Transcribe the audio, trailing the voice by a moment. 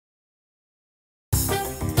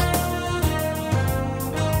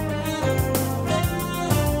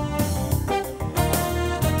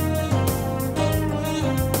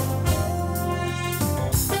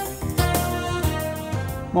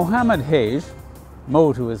Mohamed Hage,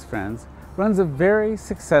 Mo to his friends, runs a very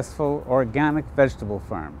successful organic vegetable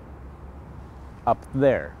farm up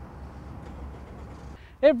there.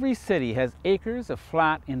 Every city has acres of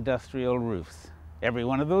flat industrial roofs. Every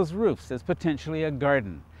one of those roofs is potentially a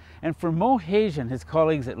garden. And for Mo Hage and his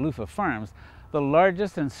colleagues at Lufa Farms, the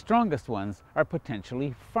largest and strongest ones are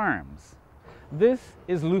potentially farms. This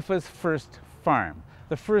is Lufa's first farm,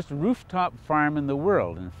 the first rooftop farm in the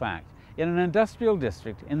world, in fact, in an industrial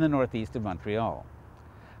district in the northeast of Montreal.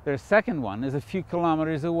 Their second one is a few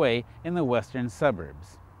kilometers away in the western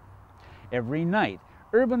suburbs. Every night,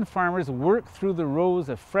 urban farmers work through the rows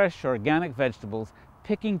of fresh organic vegetables,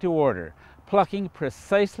 picking to order, plucking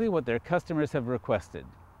precisely what their customers have requested.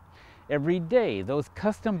 Every day, those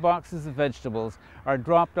custom boxes of vegetables are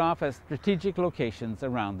dropped off at strategic locations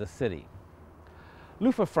around the city.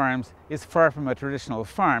 Lufa Farms is far from a traditional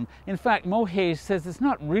farm. In fact, Mo Hage says it's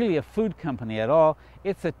not really a food company at all,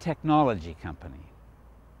 it's a technology company.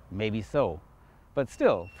 Maybe so, but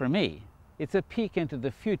still, for me, it's a peek into the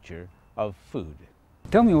future of food.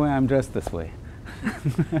 Tell me why I'm dressed this way.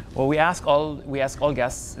 Well, we ask all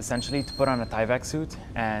guests essentially to put on a Tyvek suit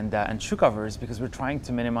and shoe covers because we're trying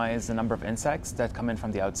to minimize the number of insects that come in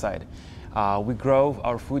from the outside. We grow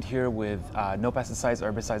our food here with no pesticides,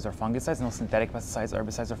 herbicides, or fungicides, no synthetic pesticides,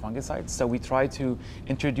 herbicides, or fungicides. So we try to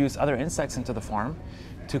introduce other insects into the farm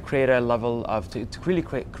to create a level of, to really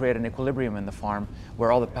create an equilibrium in the farm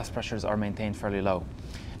where all the pest pressures are maintained fairly low.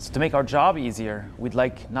 So to make our job easier, we'd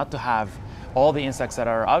like not to have all the insects that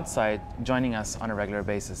are outside joining us on a regular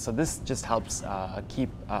basis. So this just helps keep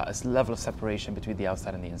a level of separation between the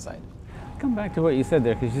outside and the inside. Come back to what you said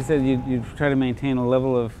there, because you said you try to maintain a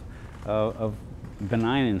level of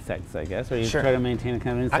benign insects, I guess, or you Sure. try to maintain a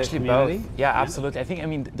kind of insect community? Both. Yeah, absolutely. I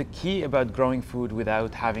mean, the key about growing food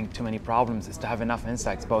without having too many problems is to have enough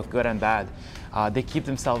insects, both good and bad. They keep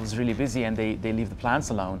themselves really busy and they leave the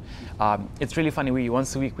plants alone. It's really funny,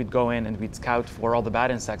 once a week we'd go in and we'd scout for all the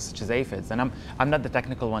bad insects, such as aphids. And I'm not the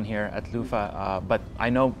technical one here at Lufa, but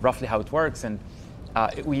I know roughly how it works. And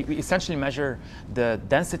we essentially measure the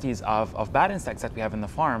densities of bad insects that we have in the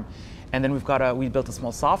farm. And then we built a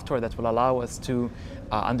small software that will allow us to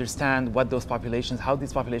understand what those populations, how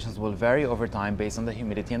these populations will vary over time based on the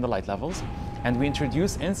humidity and the light levels. And we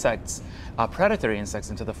introduce insects, predatory insects,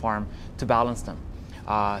 into the farm to balance them.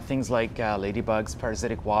 Things like ladybugs,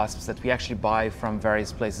 parasitic wasps that we actually buy from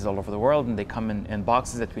various places all over the world, and they come in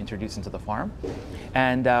boxes that we introduce into the farm.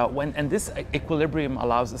 And this equilibrium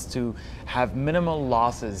allows us to have minimal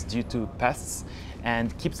losses due to pests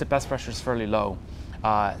and keeps the pest pressures fairly low.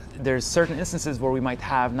 There's certain instances where we might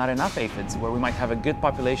have not enough aphids, where we might have a good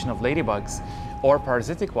population of ladybugs or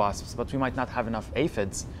parasitic wasps, but we might not have enough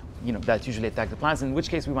aphids, that usually attack the plants, in which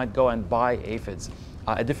case we might go and buy aphids.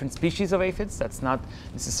 A different species of aphids that's not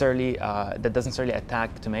necessarily, that doesn't necessarily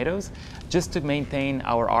attack tomatoes, just to maintain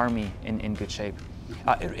our army in good shape.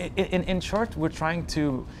 In short, we're trying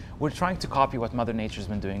to copy what Mother Nature's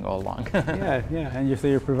been doing all along. yeah, and you say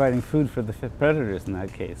you're providing food for the predators in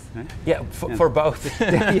that case, right? Yeah, for both.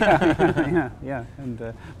 yeah.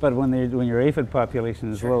 And but when your aphid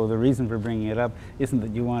population is Sure. low, the reason for bringing it up isn't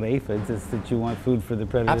that you want aphids; it's that you want food for the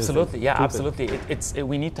predators. Absolutely, yeah, absolutely.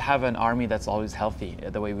 We need to have an army that's always healthy,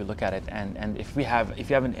 the way we look at it. And if you have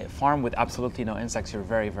a farm with absolutely no insects, you're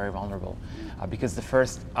very, very vulnerable, because the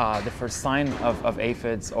first sign of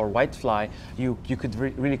aphids or whitefly, you could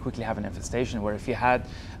really quickly have an infestation. Where if you had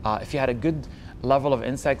a good level of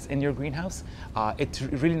insects in your greenhouse,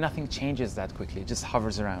 really nothing changes that quickly. It just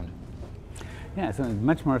hovers around. Yeah, so it's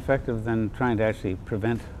much more effective than trying to actually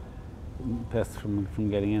prevent pests from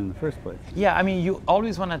getting in the first place. Yeah, I mean, you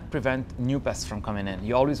always want to prevent new pests from coming in.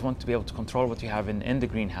 You always want to be able to control what you have in the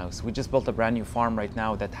greenhouse. We just built a brand new farm right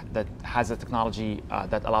now that has a technology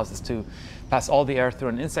that allows us to pass all the air through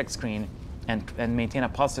an insect screen and maintain a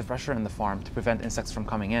positive pressure in the farm to prevent insects from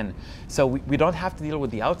coming in. So we don't have to deal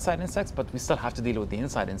with the outside insects, but we still have to deal with the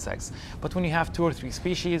inside insects. But when you have 2 or 3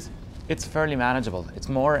 species, it's fairly manageable. It's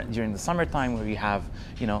more during the summertime where you have,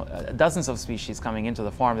 dozens of species coming into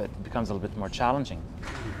the farm that becomes a little bit more challenging.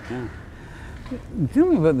 Yeah. Tell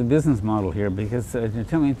me about the business model here, because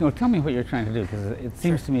tell me what you're trying to do, because it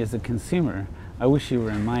seems Sure. to me as a consumer, I wish you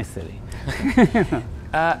were in my city.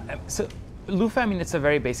 So Lufa, I mean, it's a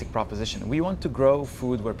very basic proposition. We want to grow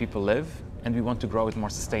food where people live, and we want to grow it more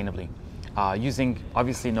sustainably. Using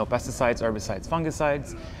obviously no pesticides, herbicides,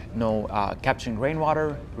 fungicides, no capturing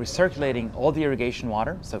rainwater, recirculating all the irrigation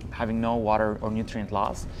water, so having no water or nutrient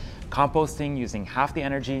loss, composting using half the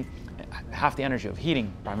energy of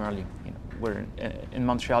heating primarily. We're in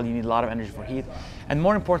Montreal, you need a lot of energy for heat, and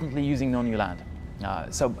more importantly, using no new land.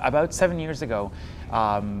 So about 7 years ago,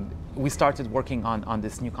 we started working on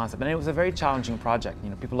this new concept, and it was a very challenging project. You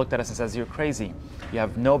know, people looked at us and says, "You're crazy. You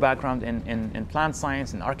have no background in plant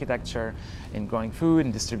science, in architecture, in growing food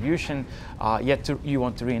and distribution, yet you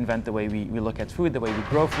want to reinvent the way we look at food, the way we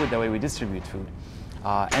grow food, the way we distribute food."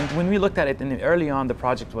 And when we looked at it, and early on, the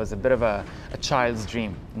project was a bit of a child's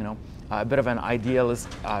dream, you know, a bit of an idealist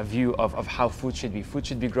view of how food should be. Food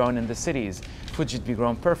should be grown in the cities. Food should be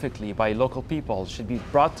grown perfectly by local people, should be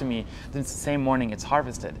brought to me the same morning it's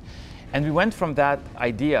harvested. And we went from that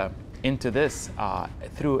idea into this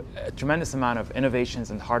through a tremendous amount of innovations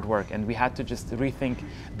and hard work, and we had to just rethink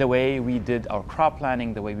the way we did our crop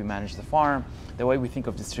planning, the way we manage the farm, the way we think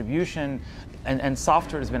of distribution, and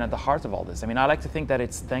software has been at the heart of all this. I mean, I like to think that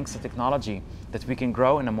it's thanks to technology that we can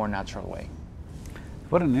grow in a more natural way.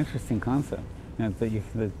 What an interesting concept, that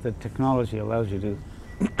the technology allows you to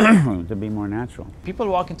to be more natural. People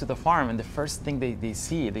walk into the farm, and the first thing they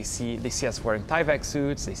see us wearing Tyvek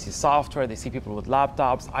suits, they see software, they see people with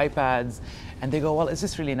laptops, iPads, and they go, "Well, is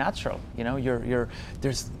this really natural? You know,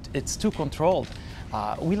 it's too controlled."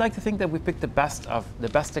 We like to think that we pick the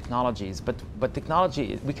best technologies, but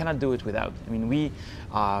technology, we cannot do it without. I mean,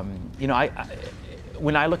 you know,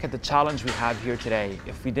 when I look at the challenge we have here today,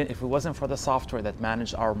 if it wasn't for the software that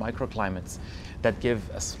manage our microclimates, that give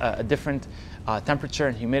us a different temperature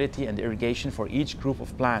and humidity and irrigation for each group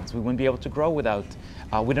of plants, we wouldn't be able to grow without.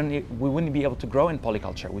 We wouldn't be able to grow in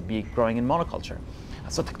polyculture. We'd be growing in monoculture.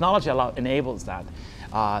 So technology enables that.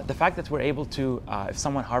 The fact that we're able to, if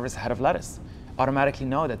someone harvests a head of lettuce, automatically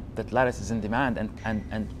know that lettuce is in demand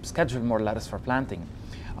and schedule more lettuce for planting.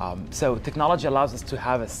 So technology allows us to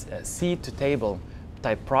have a seed to table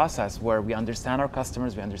type process where we understand our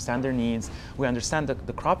customers, we understand their needs, we understand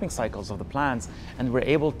the cropping cycles of the plants, and we're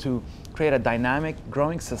able to create a dynamic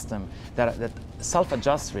growing system that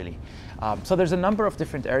self-adjusts really. So there's a number of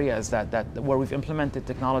different areas where we've implemented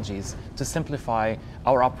technologies to simplify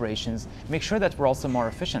our operations, make sure that we're also more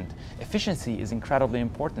efficient. Efficiency is incredibly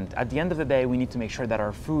important. At the end of the day, we need to make sure that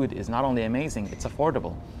our food is not only amazing, it's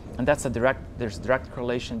affordable. And there's a direct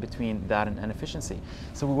correlation between that and efficiency.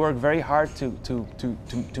 So we work very hard to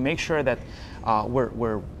make sure that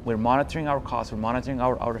we're monitoring our costs, we're monitoring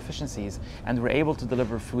our efficiencies, and we're able to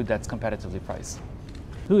deliver food that's competitively priced.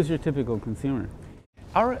 Who is your typical consumer?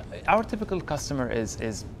 Our typical customer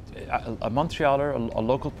is a Montrealer, a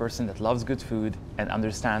local person that loves good food and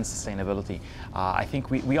understands sustainability. I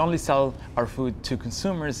think we only sell our food to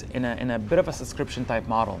consumers in a bit of a subscription type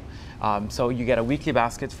model. So you get a weekly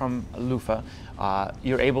basket from Lufa.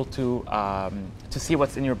 You're able to see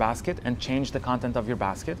what's in your basket and change the content of your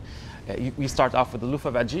basket. We start off with the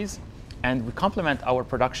Lufa veggies, and we complement our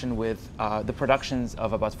production with the productions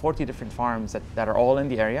of about 40 different farms that are all in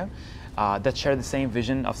the area that share the same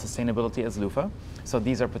vision of sustainability as Lufa. So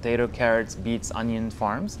these are potato, carrots, beets, onion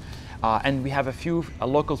farms. And we have a few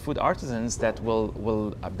local food artisans that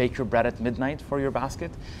will bake your bread at midnight for your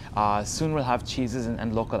basket. Soon we'll have cheeses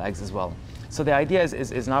and local eggs as well. So the idea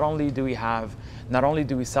is not only do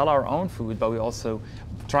we sell our own food, but we also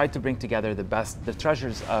try to bring together the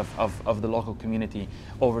treasures of the local community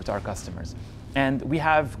over to our customers. And we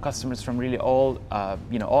have customers from really all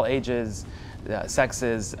ages,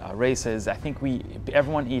 sexes, races. I think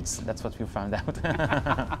everyone eats. That's what we found out.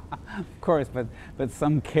 Of course, but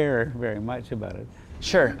some care very much about it.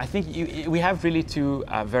 Sure. I think we have really two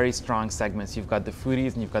very strong segments. You've got the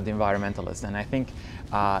foodies and you've got the environmentalists. And I think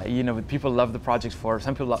people love the project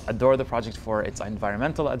some people adore the project for its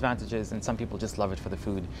environmental advantages, and some people just love it for the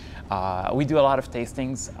food. We do a lot of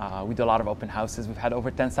tastings. We do a lot of open houses. We've had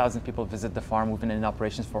over 10,000 people visit the farm. We've been in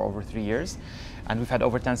operations for over 3 years. And we've had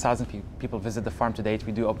over 10,000 people visit the farm to date.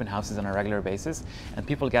 We do open houses on a regular basis. And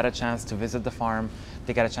people get a chance to visit the farm.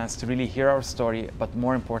 They get a chance to really hear our story, but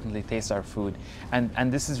more importantly, taste our food.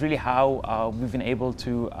 And this is really how we've been able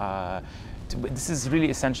to this is really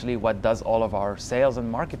essentially what does all of our sales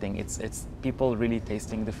and marketing. It's people really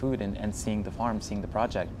tasting the food and seeing the farm, seeing the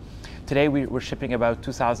project. Today we're shipping about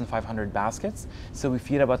 2,500 baskets. So we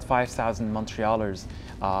feed about 5,000 Montrealers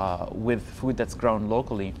with food that's grown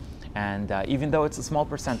locally. And even though it's a small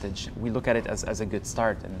percentage, we look at it as a good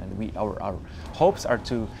start. And our hopes are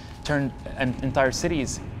to turn entire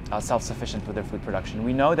cities self-sufficient with their food production.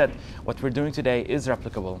 We know that what we're doing today is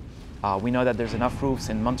replicable. We know that there's enough roofs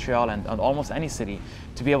in Montreal and almost any city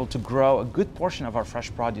to be able to grow a good portion of our fresh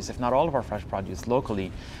produce, if not all of our fresh produce,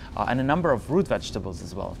 locally, and a number of root vegetables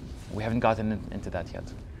as well. We haven't gotten into that yet.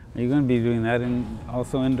 Are you going to be doing that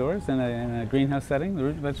also indoors in a greenhouse setting, the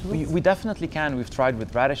root vegetables? We definitely can. We've tried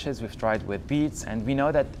with radishes, we've tried with beets, and we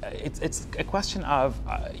know that it's a question of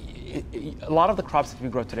a lot of the crops that we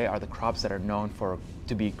grow today are the crops that are known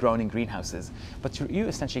to be grown in greenhouses, but you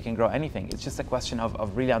essentially can grow anything. It's just a question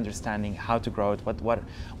of really understanding how to grow it, what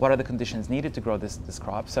are the conditions needed to grow this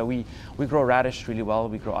crop. So we grow radish really well,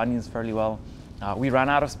 we grow onions fairly well. We ran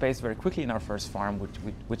out of space very quickly in our first farm,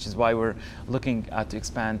 which is why we're looking to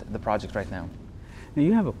expand the project right now. Now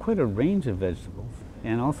you have quite a range of vegetables,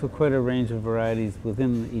 and also quite a range of varieties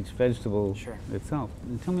within each vegetable itself.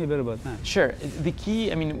 Tell me a bit about that. Sure. The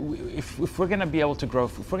key, I mean, if we're going to be able to grow,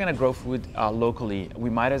 if we're going to grow food locally, we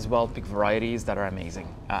might as well pick varieties that are amazing.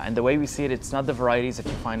 And the way we see it, it's not the varieties that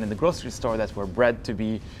you find in the grocery store that were bred to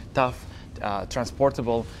be tough,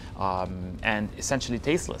 transportable, and essentially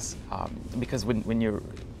tasteless. Because when your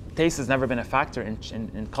taste has never been a factor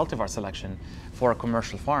in cultivar selection for a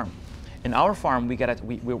commercial farm. In our farm,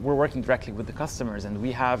 we're working directly with the customers, and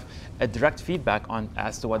we have a direct feedback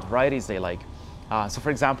as to what varieties they like. So,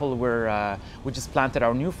 for example, we just planted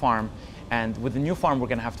our new farm, and with the new farm, we're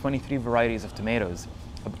going to have 23 varieties of tomatoes.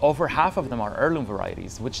 Over half of them are heirloom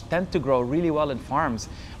varieties, which tend to grow really well in farms,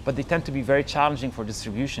 but they tend to be very challenging for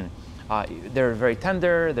distribution. They're very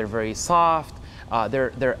tender, they're very soft,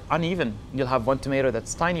 they're uneven. You'll have one tomato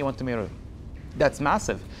that's tiny, one tomato that's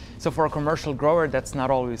massive. So for a commercial grower, that's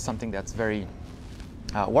not always something that's very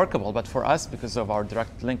workable. But for us, because of our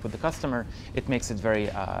direct link with the customer, it makes it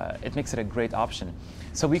a great option.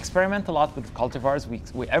 So we experiment a lot with cultivars.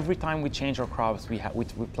 Every time we change our crops, we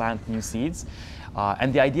plant new seeds.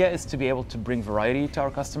 And the idea is to be able to bring variety to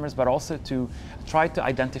our customers, but also to try to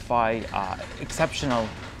identify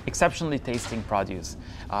exceptionally tasting produce.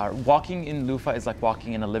 Walking in Lufa is like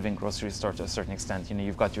walking in a living grocery store to a certain extent. You know,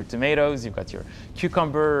 you've got your tomatoes, you've got your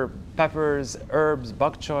cucumber, peppers, herbs,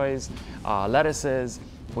 bok choys, lettuces.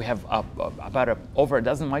 We have over a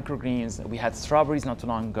dozen microgreens. We had strawberries not too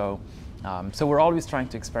long ago. So we're always trying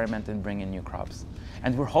to experiment and bring in new crops.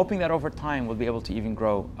 And we're hoping that over time we'll be able to even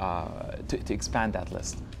grow, to expand that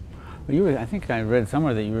list. Well, I think I read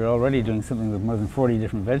somewhere that you were already doing something with more than 40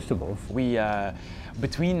 different vegetables. We,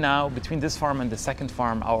 between this farm and the second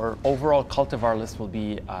farm, our overall cultivar list will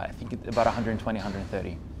be, I think, about 120,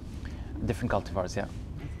 130 different cultivars, yeah.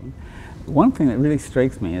 One thing that really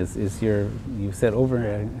strikes me is you've said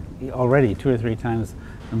over already 2 or 3 times,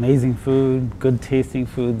 amazing food, good tasting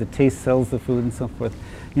food, the taste sells the food and so forth.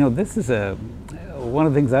 You know, this is one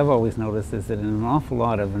of the things I've always noticed is that in an awful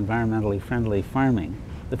lot of environmentally friendly farming,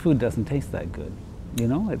 the food doesn't taste that good. You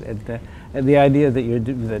know, the idea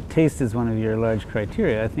that taste is one of your large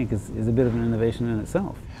criteria, I think, is a bit of an innovation in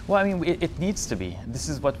itself. Well, I mean, it needs to be. This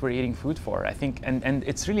is what we're eating food for, I think, and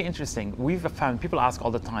it's really interesting. We've found, people ask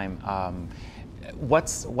all the time,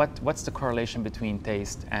 what's the correlation between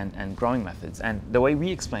taste and growing methods? And the way we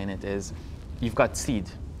explain it is, you've got seed.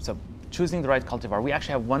 So choosing the right cultivar. We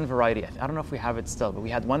actually have one variety. I don't know if we have it still, but we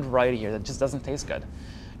had one variety here that just doesn't taste good.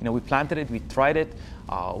 You know, we planted it, we tried it,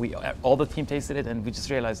 all the team tasted it, and we just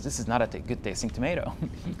realized this is not a good tasting tomato.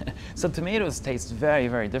 So tomatoes taste very,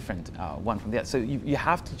 very different one from the other. So you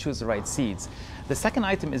have to choose the right seeds. The second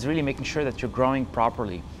item is really making sure that you're growing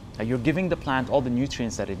properly. You're giving the plant all the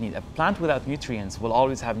nutrients that it needs. A plant without nutrients will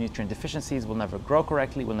always have nutrient deficiencies, will never grow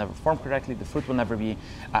correctly, will never form correctly, the fruit will never be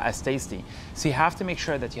as tasty. So you have to make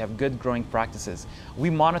sure that you have good growing practices. We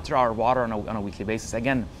monitor our water on a weekly basis.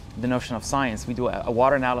 Again, the notion of science, we do a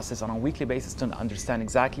water analysis on a weekly basis to understand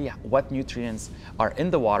exactly what nutrients are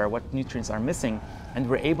in the water, what nutrients are missing, and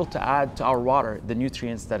we're able to add to our water the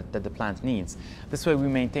nutrients that the plant needs. This way we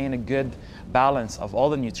maintain a good balance of all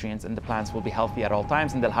the nutrients, and the plants will be healthy at all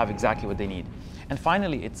times, and they'll have exactly what they need. And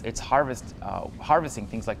finally, it's harvesting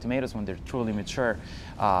things like tomatoes when they're truly mature.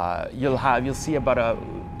 You'll see about a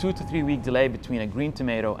 2 to 3 week delay between a green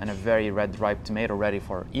tomato and a very red ripe tomato ready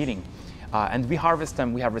for eating. And we harvest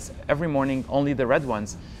them. We harvest every morning only the red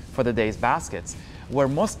ones for the day's baskets. Where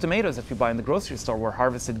most tomatoes that we buy in the grocery store were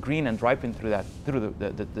harvested green and ripened through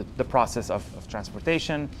the process of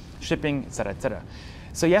transportation, shipping, etc., etc.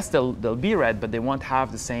 So yes, they'll be red, but they won't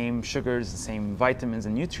have the same sugars, the same vitamins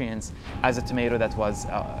and nutrients as a tomato that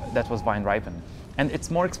was vine ripened. And it's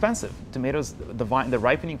more expensive. Tomatoes, the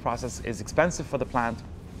ripening process is expensive for the plant.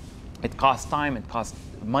 It costs time, it costs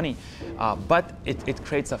money, but it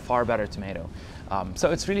creates a far better tomato.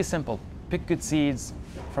 So it's really simple. Pick good seeds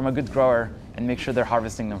from a good grower and make sure they're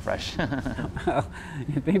harvesting them fresh. Well,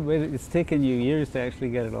 it's taken you years to actually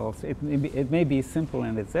get it all. It may be simple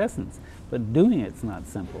in its essence, but doing it's not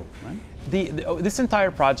simple, right? This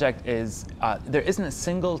entire project is, there isn't a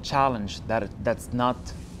single challenge that's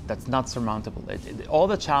not surmountable. All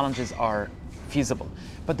the challenges are feasible,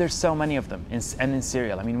 but there's so many of them, and in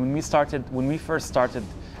cereal. I mean, when we first started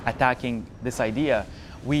attacking this idea,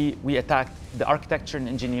 we attacked the architecture and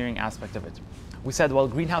engineering aspect of it. We said, well,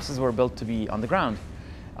 greenhouses were built to be on the ground.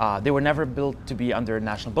 They were never built to be under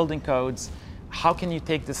national building codes. How can you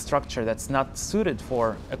take this structure that's not suited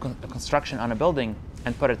for a construction on a building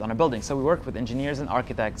and put it on a building? So we worked with engineers and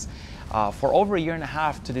architects for over 1.5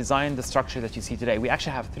 years to design the structure that you see today. We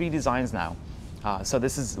actually have 3 designs now. So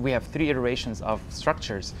we have 3 iterations of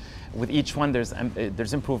structures. With each one,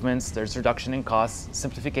 there's improvements, there's reduction in costs,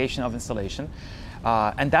 simplification of installation.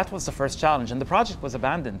 And that was the first challenge. And the project was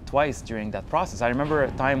abandoned twice during that process. I remember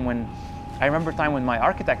a time when my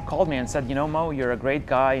architect called me and said, you know, Mo, you're a great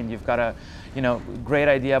guy and you've got a, great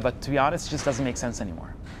idea, but to be honest, it just doesn't make sense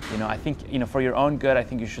anymore. I think, for your own good, I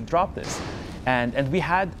think you should drop this. And we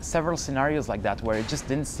had several scenarios like that where it just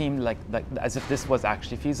didn't seem like as if this was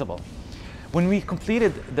actually feasible. When we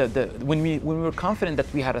completed when we were confident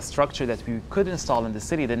that we had a structure that we could install in the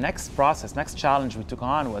city, the next challenge we took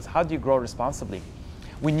on was, how do you grow responsibly?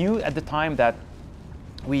 We knew at the time that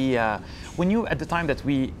we had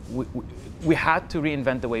to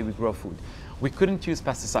reinvent the way we grow food. We couldn't use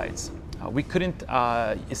pesticides. We couldn't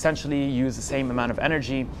essentially use the same amount of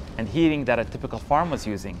energy and heating that a typical farm was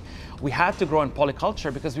using. We had to grow in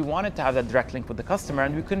polyculture because we wanted to have that direct link with the customer,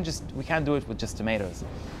 and we can't do it with just tomatoes.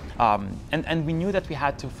 And we knew that we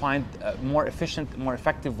had to find a more efficient, more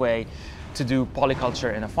effective way to do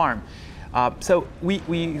polyculture in a farm. So we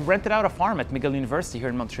rented out a farm at McGill University here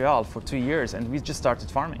in Montreal for 2 years, and we just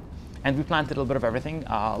started farming. And we planted a little bit of everything.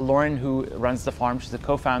 Lauren, who runs the farm, she's a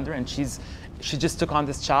co-founder, and she just took on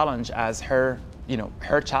this challenge as her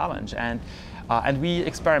challenge. And we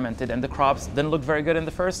experimented, and the crops didn't look very good in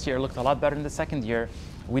the first year, looked a lot better in the second year.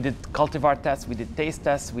 We did cultivar tests, we did taste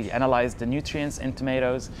tests, we analyzed the nutrients in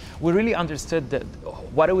tomatoes. We really understood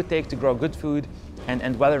what it would take to grow good food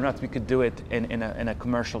and whether or not we could do it in a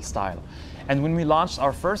commercial style. And when we launched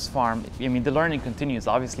our first farm, the learning continues,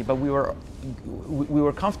 obviously, but we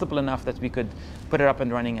were comfortable enough that we could put it up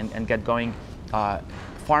and running and get going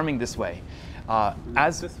farming this way.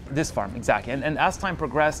 This farm, exactly. And as time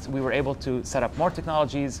progressed, we were able to set up more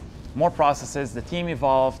technologies, more processes, the team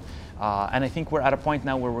evolved, and I think we're at a point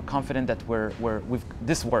now where we're confident that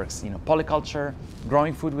this works. Polyculture,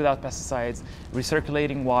 growing food without pesticides,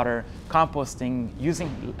 recirculating water, composting,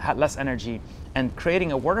 using less energy, and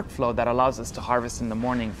creating a workflow that allows us to harvest in the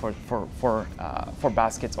morning for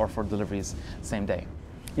baskets or for deliveries same day.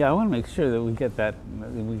 Yeah, I want to make sure that we get that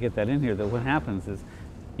in here. That what happens is,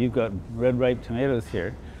 you've got red ripe tomatoes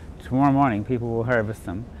here. Tomorrow morning, people will harvest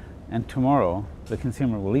them, and tomorrow the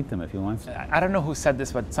consumer will eat them if he wants to. I don't know who said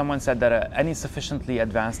this, but someone said that any sufficiently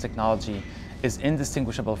advanced technology is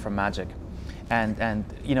indistinguishable from magic. And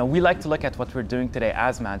we like to look at what we're doing today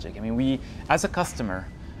as magic. We, as a customer,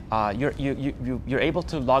 you're able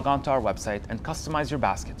to log on to our website and customize your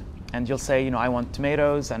basket. And you'll say, I want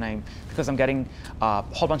tomatoes, and because I'm getting a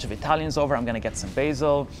whole bunch of Italians over, I'm going to get some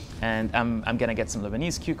basil, and I'm going to get some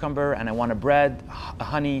Lebanese cucumber, and I want a bread, a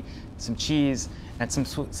honey, some cheese, and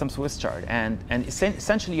some Swiss chard. And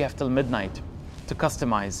essentially, you have till midnight to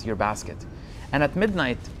customize your basket. And at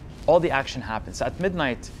midnight, all the action happens. So at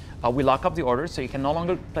midnight, we lock up the order, so you can no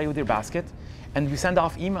longer play with your basket, and we send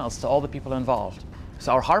off emails to all the people involved.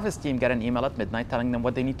 So our harvest team get an email at midnight telling them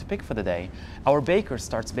what they need to pick for the day. Our baker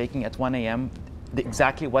starts baking at 1 a.m.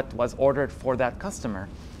 exactly what was ordered for that customer.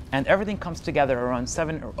 And everything comes together around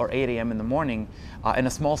 7 or 8 a.m. in the morning in a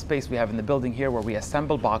small space we have in the building here where we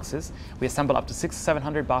assemble boxes. We assemble up to 600 to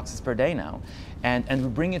 700 boxes per day now. And we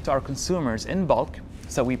bring it to our consumers in bulk.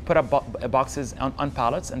 So we put up boxes on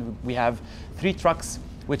pallets, and we have 3 trucks,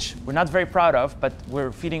 which we're not very proud of, but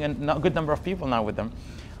we're feeding a good number of people now with them.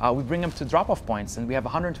 We bring them to drop-off points, and we have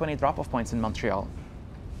 120 drop-off points in Montreal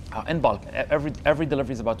in bulk. Every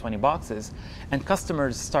delivery is about 20 boxes, and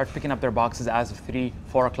customers start picking up their boxes as of 3,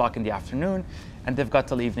 4 o'clock in the afternoon, and they've got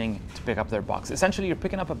till evening to pick up their box. Essentially, you're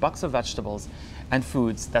picking up a box of vegetables and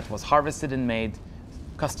foods that was harvested and made,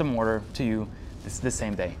 custom order to you the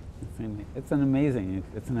same day. It's an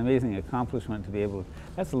amazing accomplishment to be able.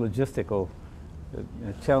 That's a logistical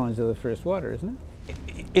challenge of the first water, isn't it?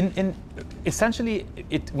 Essentially,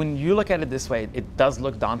 when you look at it this way, it does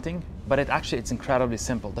look daunting, but it's incredibly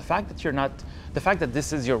simple. The fact that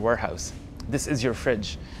this is your warehouse, this is your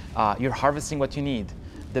fridge, you're harvesting what you need,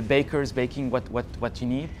 the baker's baking what you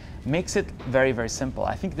need, makes it very, very simple.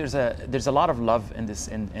 I think there's a lot of love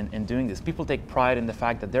in doing this. People take pride in the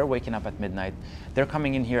fact that they're waking up at midnight, they're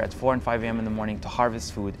coming in here at 4 and 5 a.m. in the morning to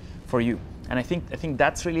harvest food for you. And I think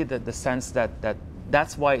that's really the sense that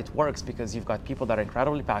that's why it works, because you've got people that are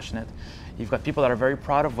incredibly passionate, you've got people that are very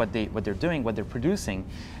proud of what they're doing, what they're producing,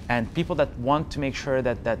 and people that want to make sure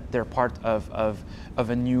that they're part of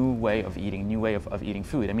a new way of eating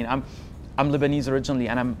food. I mean, I'm Lebanese originally,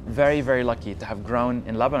 and I'm very, very lucky to have grown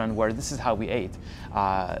in Lebanon, where this is how we ate.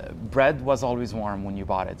 Bread was always warm when you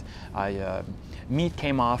bought it. Meat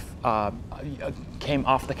came off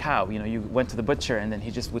the cow. You know, you went to the butcher, and then he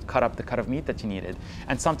just would cut up the cut of meat that you needed.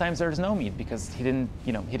 And sometimes there's no meat because he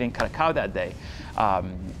didn't cut a cow that day.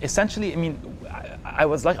 Essentially, I mean,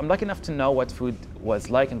 I'm lucky enough to know what food was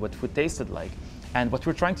like and what food tasted like. And what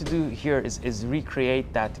we're trying to do here is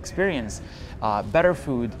recreate that experience, better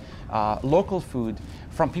food, local food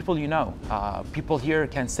from people you know. People here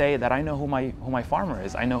can say that I know who my farmer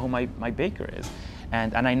is, I know who my baker is,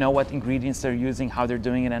 and I know what ingredients they're using, how they're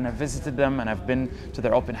doing it, and I've visited them, and I've been to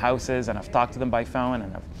their open houses, and I've talked to them by phone,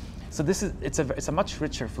 and so it's a much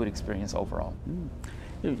richer food experience overall.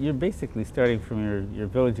 You're basically starting from your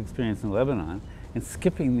village experience in Lebanon and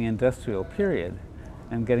skipping the industrial period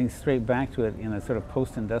and getting straight back to it in a sort of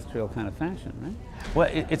post-industrial kind of fashion, right? Well,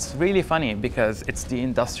 it's really funny because it's the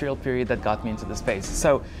industrial period that got me into the space.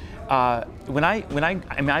 So I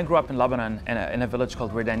grew up in Lebanon in a village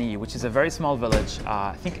called Werdani, which is a very small village.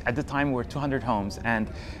 I think at the time we were 200 homes, and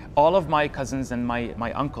all of my cousins and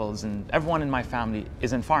my uncles and everyone in my family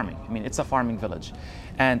is in farming. I mean, it's a farming village.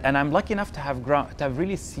 And I'm lucky enough to have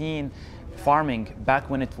really seen farming back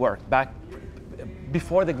when it worked, back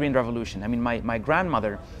before the Green Revolution. I mean, my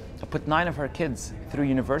grandmother put 9 of her kids through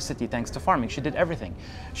university thanks to farming. She did everything.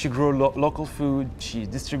 She grew local food, she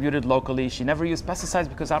distributed locally, she never used pesticides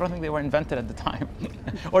because I don't think they were invented at the time,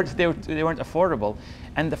 or they weren't affordable.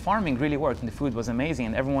 And the farming really worked, and the food was amazing,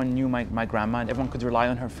 and everyone knew my grandma, and everyone could rely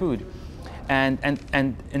on her food. And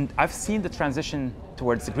I've seen the transition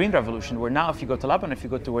towards the Green Revolution, where now if you go to Lebanon, if you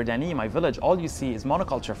go to Werdani, my village, all you see is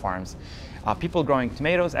monoculture farms. People growing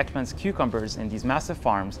tomatoes, eggplants, cucumbers in these massive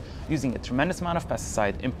farms, using a tremendous amount of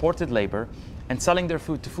pesticide, imported labor, and selling their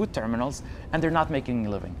food to food terminals, and they're not making a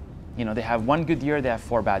living. You know, they have 1 good year, they have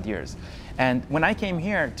 4 bad years. And when I came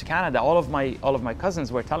here to Canada, all of my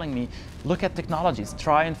cousins were telling me, look at technologies,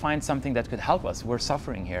 try and find something that could help us. We're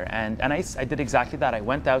suffering here. And I did exactly that. I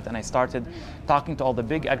went out and I started talking to all the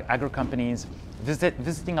big agro companies,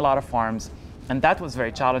 visiting a lot of farms. And that was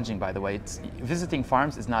very challenging, by the way. Visiting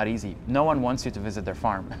farms is not easy. No one wants you to visit their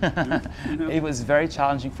farm. It was very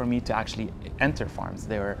challenging for me to actually enter farms.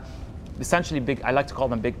 They were essentially big, I like to call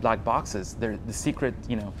them big black boxes. They're the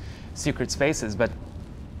secret spaces. But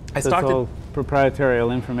It's all proprietary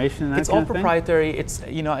information and that it's all proprietary. It's,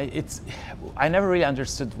 you know, I never really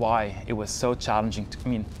understood why it was so challenging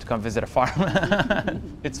to come visit a farm.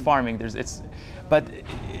 It's farming. But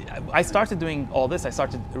I started doing all this. I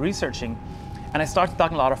started researching, and I started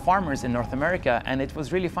talking to a lot of farmers in North America, and it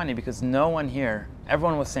was really funny because no one here,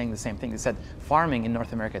 everyone was saying the same thing. They said farming in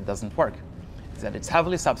North America doesn't work. That it's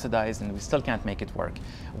heavily subsidized and we still can't make it work.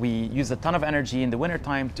 We use a ton of energy in the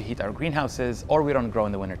wintertime to heat our greenhouses, or we don't grow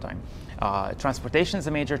in the wintertime. Transportation is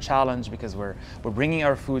a major challenge because we're bringing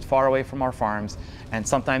our food far away from our farms, and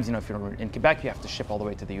sometimes, you know, if you're in Quebec, you have to ship all the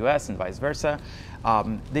way to the US and vice versa.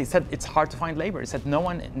 They said it's hard to find labor. They said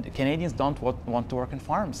Canadians don't want to work in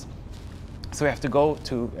farms. So we have to go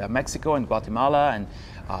to Mexico and Guatemala and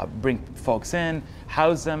bring folks in,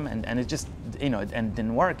 house them, and it just, you know, and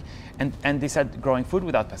didn't work. And they said growing food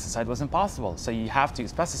without pesticide was impossible. So you have to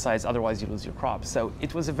use pesticides, otherwise you lose your crops. So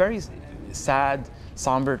it was a very sad,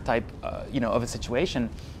 somber type, of a situation.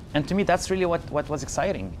 And to me, that's really what was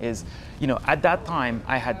exciting. Is, you know, at that time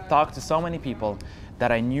I had talked to so many people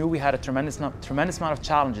that I knew we had a tremendous amount of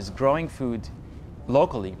challenges growing food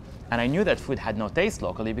locally. And I knew that food had no taste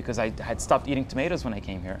locally because I had stopped eating tomatoes when I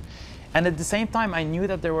came here. And at the same time, I knew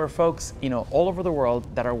that there were folks, you know, all over the world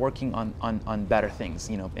that are working on better things.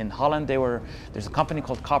 You know, in Holland, there's a company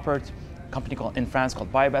called Koppert, a company in France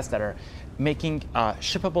called Biobest that are making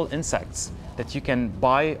shippable insects that you can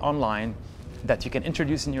buy online, that you can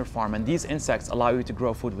introduce in your farm, and these insects allow you to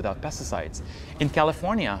grow food without pesticides. In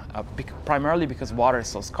California, primarily because water is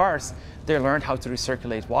so scarce, they learned how to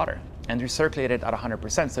recirculate water and recirculate it at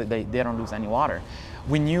 100%, so they don't lose any water.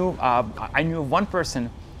 I knew of one person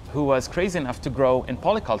who was crazy enough to grow in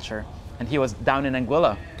polyculture, and he was down in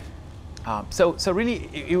Anguilla. So really,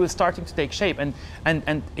 it was starting to take shape, and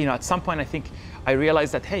you know, at some point, I think I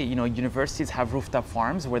realized that, hey, you know, universities have rooftop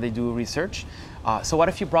farms where they do research. So what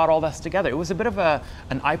if you brought all this together? It was a bit of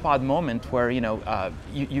an iPod moment where, you know,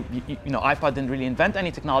 iPod didn't really invent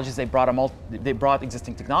any technologies. They brought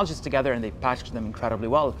existing technologies together and they packaged them incredibly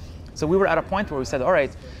well. So we were at a point where we said, all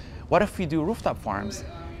right, what if we do rooftop farms?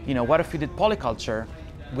 You know, what if we did polyculture?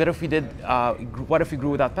 What if we did? What if we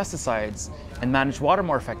grew without pesticides and managed water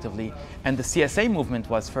more effectively? And the CSA movement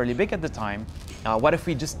was fairly big at the time. What if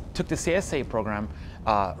we just took the CSA program,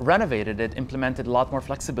 renovated it, implemented a lot more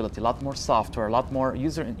flexibility, a lot more software, a lot more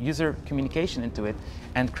user communication into it,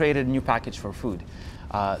 and created a new package for food?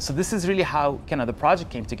 So this is really how kind of the project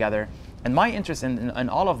came together. And my interest in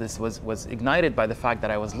all of this was ignited by the fact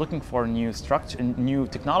that I was looking for new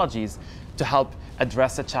technologies to help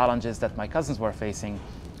address the challenges that my cousins were facing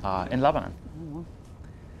in Lebanon.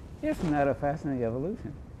 Isn't that a fascinating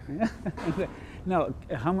evolution? Now,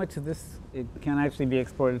 how much of this can actually be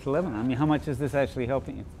exported to Lebanon? I mean, how much is this actually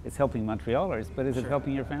helping? It's helping Montrealers, but is it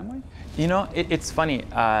helping your family? You know, it's funny.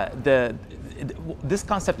 This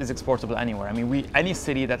concept is exportable anywhere. I mean, any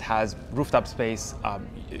city that has rooftop space,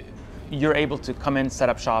 you're able to come in, set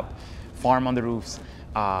up shop, farm on the roofs,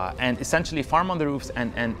 and essentially farm on the roofs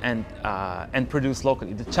and produce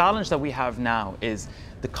locally. The challenge that we have now is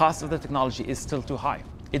the cost of the technology is still too high.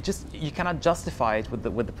 You cannot justify it with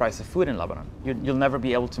the price of food in Lebanon. You'll never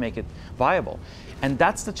be able to make it viable. And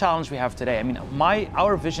that's the challenge we have today. I mean,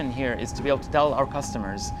 our vision here is to be able to tell our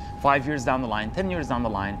customers 5 years down the line, 10 years down the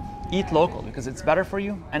line, eat local because it's better for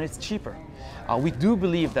you and it's cheaper. We do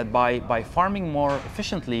believe that by farming more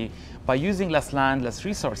efficiently, by using less land, less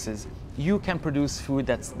resources, you can produce food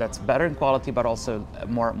that's better in quality but also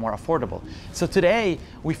more affordable. So today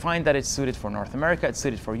we find that it's suited for North America, it's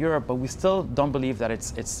suited for Europe, but we still don't believe that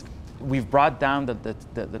we've brought down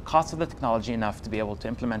the cost of the technology enough to be able to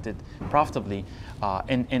implement it profitably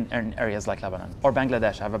in areas like Lebanon or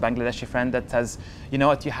Bangladesh. I have a Bangladeshi friend that says, you know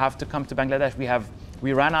what, you have to come to Bangladesh.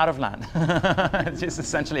 We ran out of land. It's just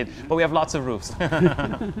essentially it. But we have lots of roofs.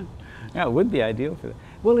 Yeah, it would be ideal for that.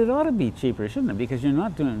 Well, it ought to be cheaper, shouldn't it? Because you're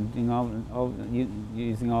not using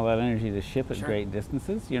all that energy to ship at great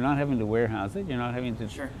distances. You're not having to warehouse it. You're not having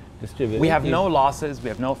to distribute it. We have no losses. We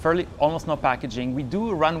have almost no packaging. We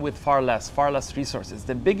do run with far less resources.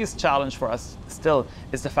 The biggest challenge for us still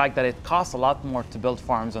is the fact that it costs a lot more to build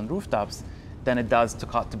farms on rooftops than it does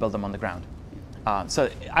to build them on the ground. So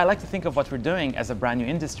I like to think of what we're doing as a brand new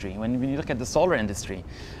industry. When you look at the solar industry,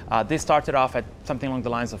 they started off at something along the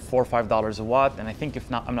lines of $4 or $5 a watt, and I think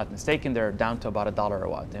I'm not mistaken, they're down to about $1 a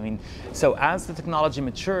watt. I mean, so as the technology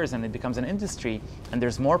matures and it becomes an industry, and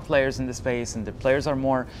there's more players in the space, and the players are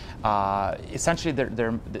more, essentially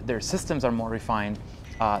their systems are more refined,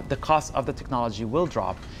 the cost of the technology will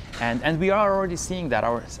drop. And we are already seeing that.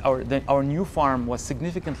 Our new farm was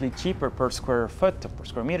significantly cheaper per square foot, per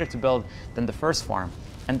square meter to build than the first farm.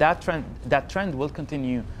 And that trend will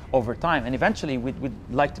continue over time. And eventually we'd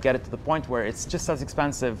like to get it to the point where it's just as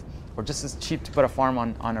expensive or just as cheap to put a farm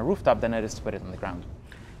on a rooftop than it is to put it on the ground.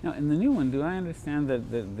 Now, in the new one, do I understand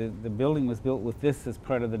that the building was built with this as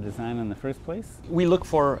part of the design in the first place? We look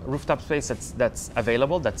for rooftop space that's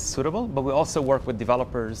available, that's suitable, but we also work with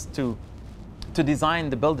developers to design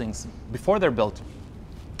the buildings before they're built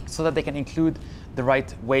so that they can include the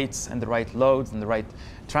right weights and the right loads and the right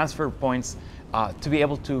transfer points to be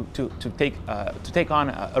able to take on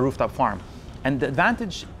a rooftop farm. And the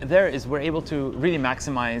advantage there is we're able to really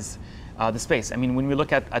maximize the space. I mean, when we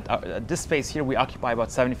look at this space here, we occupy about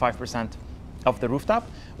 75% of the rooftop,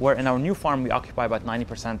 where in our new farm, we occupy about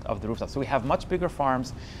 90% of the rooftop. So we have much bigger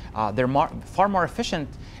farms. They're far more efficient,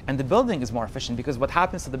 and the building is more efficient because what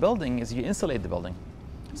happens to the building is you insulate the building.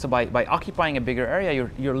 So by occupying a bigger area,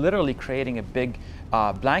 you're literally creating a big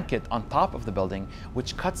blanket on top of the building,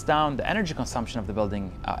 which cuts down the energy consumption of the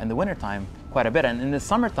building in the wintertime quite a bit. And in the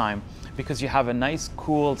summertime, because you have a nice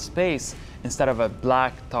cool space instead of a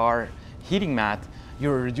black tar heating mat,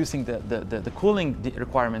 you're reducing the cooling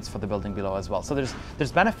requirements for the building below as well. So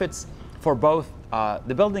there's benefits for both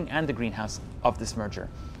the building and the greenhouse of this merger.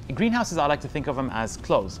 In greenhouses, I like to think of them as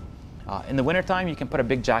clothes. In the wintertime, you can put a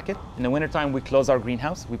big jacket. In the wintertime, we close our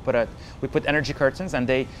greenhouse. We put energy curtains, and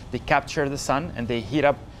they capture the sun, and they heat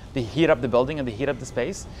up the building, and they heat up the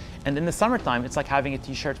space. And in the summertime, it's like having a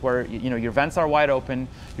t-shirt where your vents are wide open,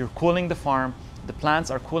 you're cooling the farm, the plants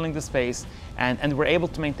are cooling the space, and we're able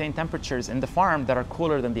to maintain temperatures in the farm that are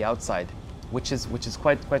cooler than the outside, which is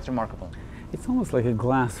quite remarkable. It's almost like a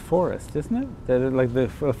glass forest, isn't it? Like the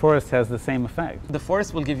forest has the same effect. The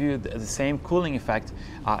forest will give you the same cooling effect.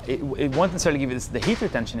 It won't necessarily give you the heat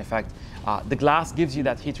retention effect. The glass gives you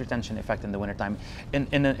that heat retention effect in the wintertime.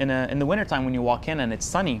 In the wintertime, when you walk in and it's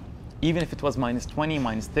sunny, even if it was minus 20,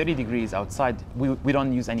 minus 30 degrees outside, we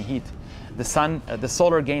don't use any heat. The sun, the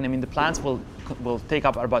solar gain, I mean, the plants will take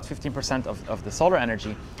up about 15% of the solar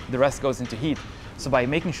energy. The rest goes into heat. So by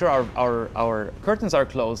making sure our curtains are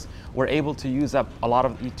closed, we're able to use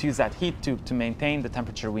that heat to maintain the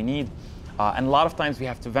temperature we need. And a lot of times we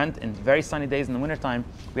have to vent in very sunny days in the wintertime.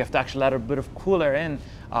 We have to actually let a bit of cool air in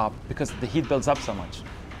because the heat builds up so much.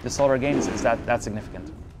 The solar gain is that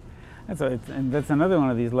significant. And that's another one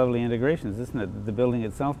of these lovely integrations, isn't it? The building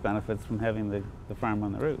itself benefits from having the farm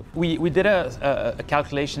on the roof. We did a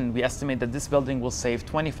calculation. We estimate that this building will save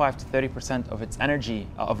 25 to 30% of its energy,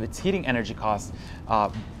 of its heating energy costs,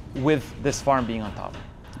 with this farm being on top.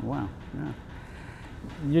 Wow. Yeah.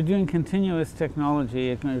 You're doing continuous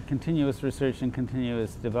technology, continuous research, and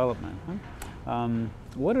continuous development. Huh?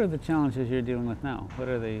 What are the challenges you're dealing with now? What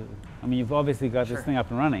are the? I mean, you've obviously got this thing up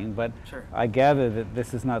and running, but I gather that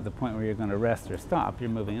this is not the point where you're going to rest or stop. You're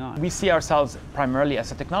moving on. We see ourselves primarily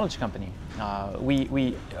as a technology company.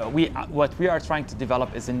 What we are trying to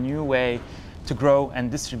develop is a new way to grow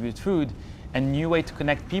and distribute food, a new way to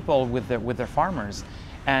connect people with their farmers,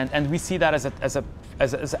 and we see that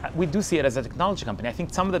we do see it as a technology company. I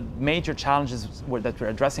think some of the major challenges that we're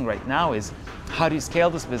addressing right now is how do you scale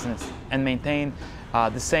this business and maintain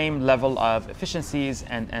the same level of efficiencies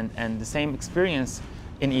and the same experience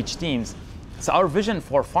in each teams. So our vision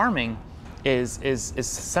for farming is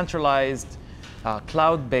centralized,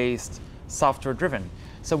 cloud-based, software-driven.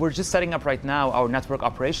 So we're just setting up right now our network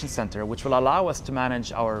operations center, which will allow us to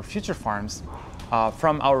manage our future farms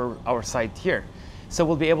from our site here. So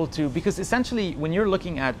we'll be able to, because essentially when you're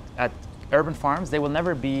looking at urban farms, they will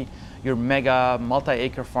never be your mega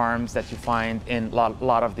multi-acre farms that you find in a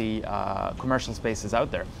lot of the commercial spaces out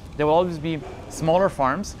there. There will always be smaller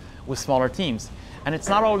farms with smaller teams. And it's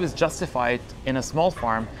not always justified in a small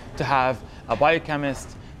farm to have a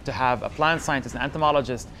biochemist, to have a plant scientist, an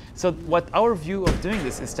entomologist. So what our view of doing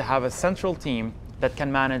this is to have a central team that can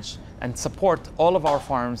manage and support all of our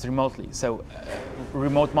farms remotely. So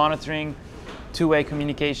remote monitoring, two-way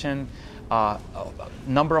communication,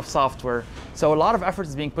 number of software. So a lot of effort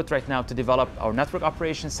is being put right now to develop our network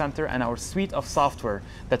operations center and our suite of software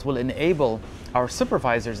that will enable our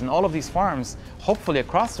supervisors in all of these farms, hopefully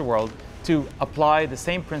across the world, to apply the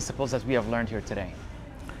same principles that we have learned here today.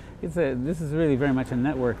 This is really very much a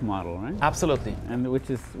network model, right? Absolutely. And which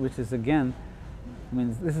is again, I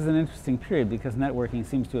mean, this is an interesting period because networking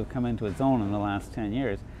seems to have come into its own in the last 10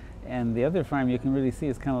 years. And the other farm you can really see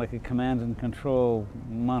is kind of like a command and control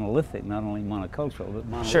monolithic, not only monocultural, but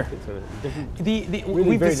monolithic sort of different,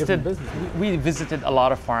 we visited a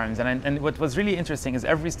lot of farms, and what was really interesting is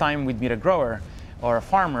every time we'd meet a grower or a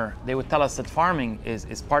farmer, they would tell us that farming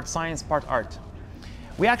is part science, part art.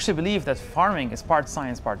 We actually believe that farming is part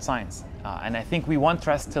science, and I think we won't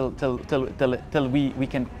rest till we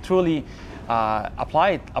can truly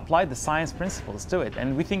apply the science principles to it.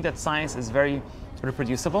 And we think that science is very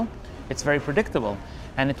reproducible, it's very predictable,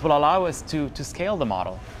 and it will allow us to scale the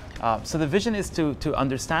model. So the vision is to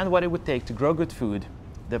understand what it would take to grow good food,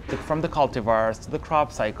 from the cultivars to the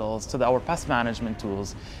crop cycles to our pest management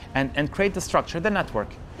tools, and create the structure, the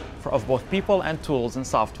network of both people and tools and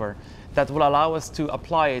software that will allow us to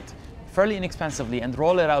apply it fairly inexpensively and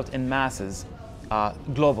roll it out in masses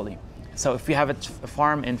globally. So if we have a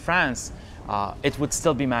farm in France, it would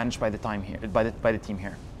still be managed by the team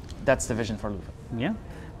here. That's the vision for Lufa. Yeah,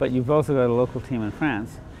 but you've also got a local team in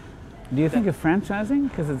France. Do you think of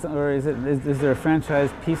franchising? Is there a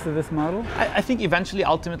franchise piece of this model? I think eventually,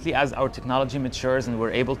 ultimately, as our technology matures and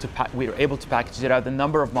we're able to package it out, the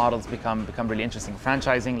number of models become really interesting.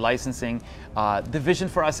 Franchising, licensing. The vision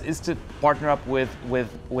for us is to partner up with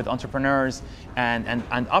entrepreneurs and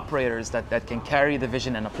operators that can carry the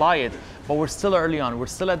vision and apply it. But we're still early on. We're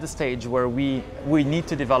still at the stage where we need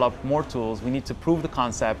to develop more tools. We need to prove the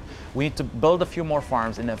concept. We need to build a few more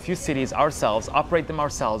farms in a few cities ourselves, operate them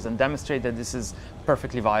ourselves, and demonstrate that this is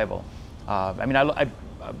perfectly viable.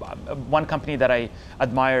 One company that I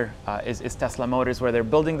admire is Tesla Motors, where they're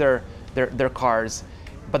building their cars,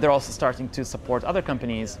 but they're also starting to support other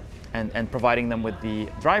companies and providing them with the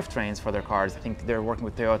drivetrains for their cars. I think they're working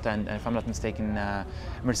with Toyota and if I'm not mistaken,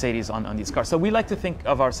 Mercedes on these cars. So we like to think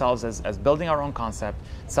of ourselves as building our own concept,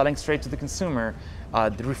 selling straight to the consumer,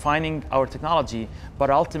 refining our technology, but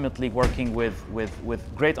ultimately working with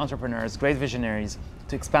great entrepreneurs, great visionaries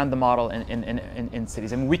to expand the model in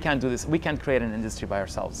cities. I mean, we can't do this. We can't create an industry by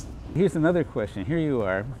ourselves. Here's another question. Here you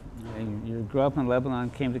are. You grew up in Lebanon,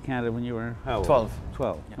 came to Canada when you were how old? 12.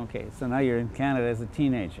 12. Yeah. Okay, so now you're in Canada as a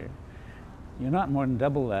teenager. You're not more than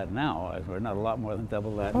double that now, or not a lot more than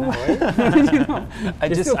double that now, right? You know, I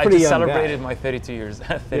just celebrated my 32 years.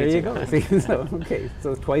 32. There you go. See, so, okay,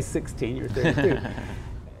 so twice 16, you're 32.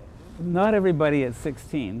 Not everybody at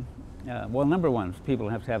 16. Well, number one, people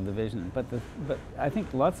have to have the vision, but I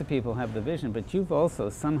think lots of people have the vision, but you've also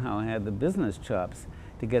somehow had the business chops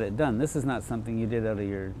to get it done. This is not something you did out of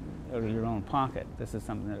your out of your own pocket. This is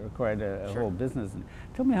something that required a whole business. And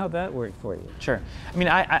tell me how that worked for you. Sure. I mean,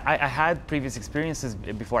 I had previous experiences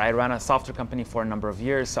before. I ran a software company for a number of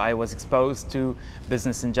years, so I was exposed to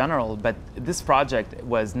business in general, but this project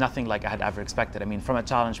was nothing like I had ever expected. I mean, from a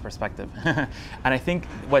challenge perspective. And I think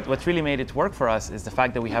what really made it work for us is the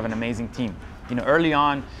fact that we have an amazing team. You know, early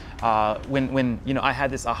on, when you know, I had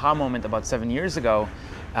this aha moment about 7 years ago,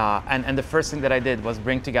 and the first thing that I did was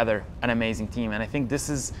bring together an amazing team. And I think this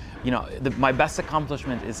is, you know, my best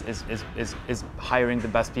accomplishment is hiring the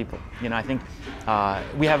best people. You know, I think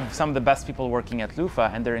we have some of the best people working at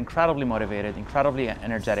Lufa, and they're incredibly motivated, incredibly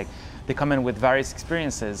energetic. They come in with various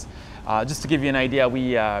experiences. Just to give you an idea, we,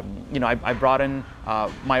 you know, I brought in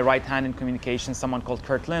my right hand in communication, someone called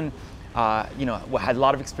Kurt Lin. You know, had a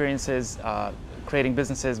lot of experiences creating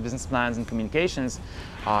businesses, business plans, and communications.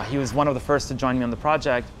 He was one of the first to join me on the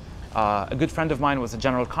project. A good friend of mine was a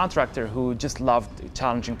general contractor who just loved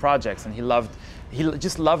challenging projects, and he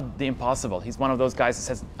just loved the impossible. He's one of those guys that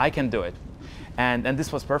says, I can do it. And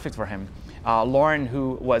this was perfect for him. Lauren,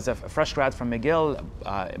 who was a fresh grad from McGill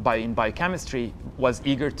in biochemistry, was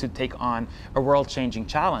eager to take on a world-changing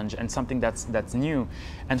challenge and something that's new.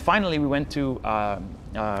 And finally, we went to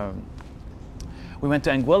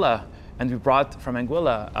Anguilla, and we brought from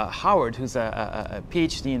Anguilla Howard, who's a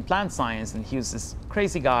PhD in plant science, and he was this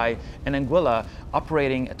crazy guy in Anguilla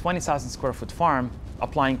operating a 20,000 square foot farm,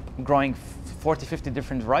 growing 40, 50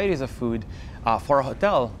 different varieties of food for a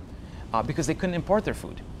hotel because they couldn't import their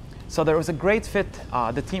food. So there was a great fit.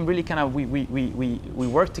 The team really kind of, we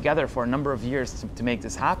worked together for a number of years to make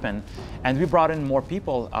this happen. And we brought in more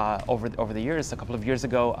people over the years. A couple of years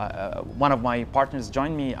ago, one of my partners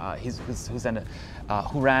joined me,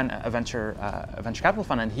 who ran a venture capital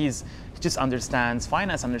fund, and he just understands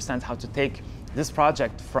finance, understands how to take this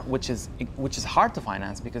project, which is hard to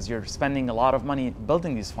finance because you're spending a lot of money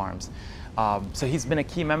building these farms. So he's been a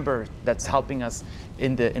key member that's helping us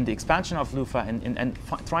in the expansion of Lufa and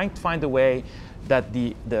trying to find a way that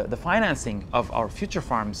the financing of our future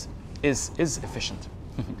farms is efficient,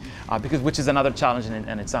 which is another challenge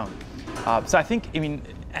in its own. So I think, I mean,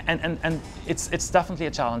 and it's definitely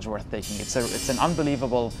a challenge worth taking. It's an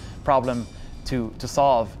unbelievable problem to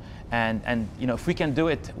solve, and you know, if we can do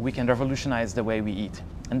it, we can revolutionize the way we eat.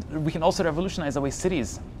 And we can also revolutionize the way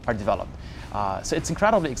cities are developed. So it's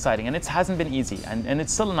incredibly exciting, and it hasn't been easy, and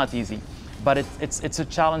it's still not easy, but it's a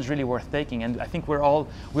challenge really worth taking. And I think we all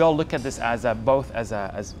look at this as both as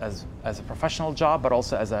a professional job, but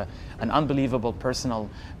also as an unbelievable personal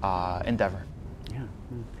endeavor. Yeah,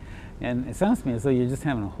 and it sounds to me as though you're just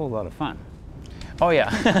having a whole lot of fun. Oh yeah.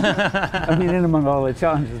 I mean, in among all the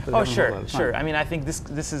challenges. But oh sure, sure. I mean, I think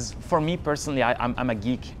this is, for me personally, I'm a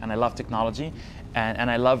geek, and I love technology.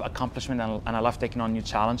 And I love accomplishment, and I love taking on new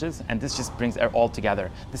challenges, and this just brings it all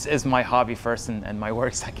together. This is my hobby first and my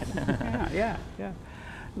work second. yeah.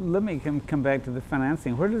 Let me come back to the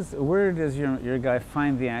financing. Where does your guy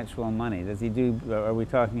find the actual money? Does he do, are we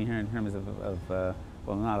talking here in terms of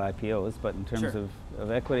well, not IPOs, but in terms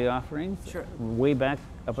of equity offerings? Sure. Way back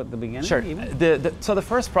up at the beginning? Sure. So the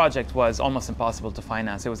first project was almost impossible to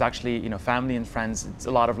finance. It was actually, you know, family and friends. It's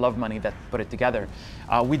a lot of love money that put it together.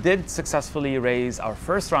 We did successfully raise our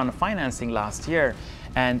first round of financing last year,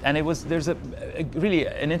 and there's really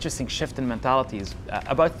an interesting shift in mentalities.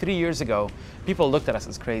 About 3 years ago, people looked at us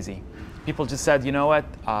as crazy. People just said, you know what,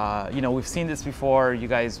 you know, we've seen this before. You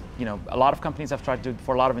guys, you know, a lot of companies have tried to do it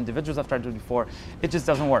before, a lot of individuals have tried to do it before. It just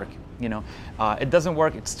doesn't work, you know. It doesn't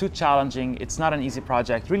work, it's too challenging, it's not an easy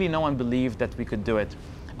project. Really, no one believed that we could do it.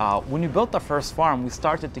 When we built our first farm, we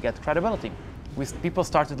started to get credibility. People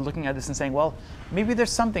started looking at this and saying, well, maybe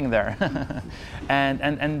there's something there.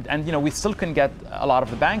 and you know, we still couldn't get a lot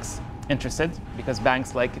of the banks interested, because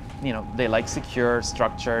banks they like secure,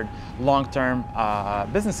 structured, long-term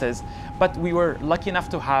businesses. But we were lucky enough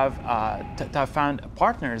to have found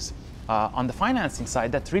partners on the financing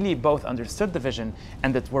side that really both understood the vision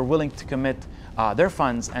and that were willing to commit their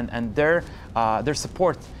funds and their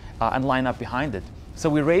support and line up behind it. So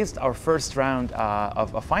we raised our first round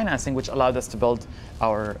of financing, which allowed us to build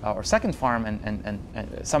our second farm and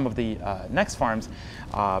some of the next farms.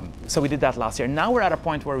 So we did that last year. Now we're at a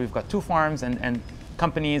point where we've got 2 farms, and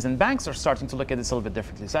companies and banks are starting to look at this a little bit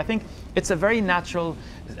differently. So I think it's a very natural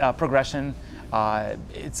progression.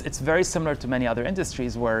 It's very similar to many other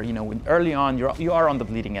industries where, you know, early on you are on the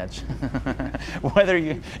bleeding edge, whether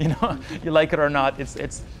you like it or not.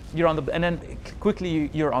 You're on the, and then quickly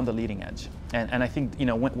you're on the leading edge. And I think, you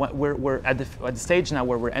know, we're at the stage now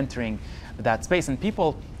where we're entering that space, and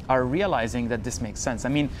people are realizing that this makes sense. I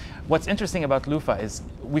mean, what's interesting about Lufa is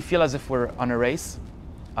we feel as if we're on a race,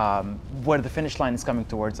 where the finish line is coming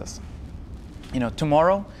towards us.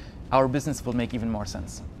 Tomorrow, our business will make even more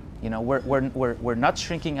sense. We're not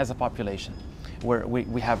shrinking as a population.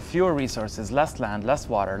 We have fewer resources, less land, less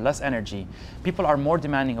water, less energy. People are more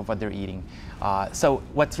demanding of what they're eating. So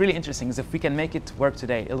what's really interesting is if we can make it work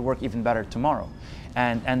today, it'll work even better tomorrow.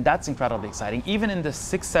 And that's incredibly exciting. Even in the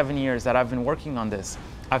 6-7 years that I've been working on this,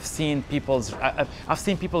 I've seen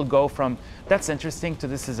people go from, that's interesting, to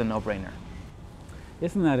this is a no-brainer.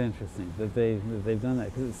 Isn't that interesting that they've done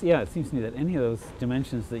that? Because it seems to me that any of those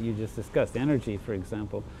dimensions that you just discussed, energy, for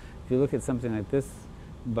example, if you look at something like this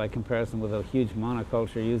by comparison with a huge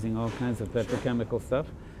monoculture using all kinds of petrochemical stuff,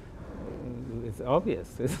 it's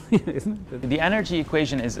obvious, isn't it? The energy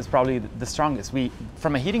equation is probably the strongest.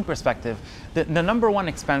 From a heating perspective, the number one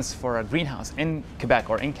expense for a greenhouse in Quebec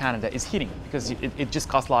or in Canada is heating, because it just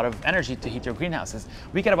costs a lot of energy to heat your greenhouses.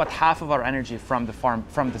 We get about half of our energy from the farm,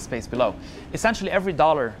 from the space below. Essentially, every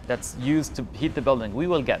dollar that's used to heat the building, we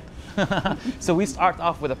will get. So we start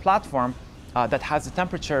off with a platform that has a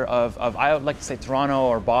temperature of, I would like to say, Toronto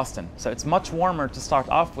or Boston. So it's much warmer to start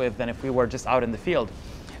off with than if we were just out in the field.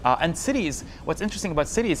 And cities, what's interesting about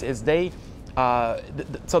cities is the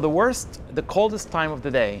coldest time of the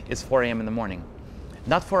day is 4 a.m. in the morning.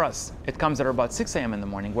 Not for us. It comes at about 6 a.m. in the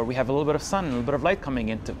morning, where we have a little bit of sun and a little bit of light coming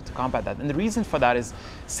in to combat that. And the reason for that is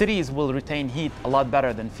cities will retain heat a lot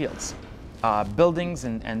better than fields. Buildings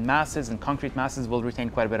and masses and concrete masses will retain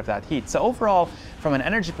quite a bit of that heat. So overall, from an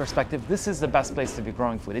energy perspective, this is the best place to be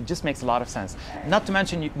growing food. It just makes a lot of sense. Not to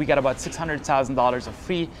mention, we get about $600,000 of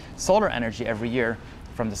free solar energy every year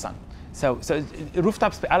from the sun. So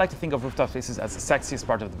rooftop, I like to think of rooftop spaces as the sexiest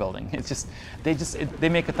part of the building. It's just, they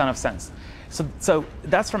make a ton of sense. So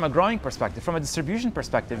that's from a growing perspective. From a distribution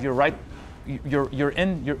perspective, you're right, you're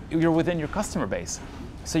within your customer base.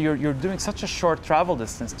 So you're doing such a short travel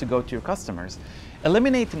distance to go to your customers.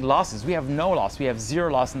 Eliminating losses, we have no loss. We have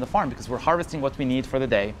zero loss in the farm because we're harvesting what we need for the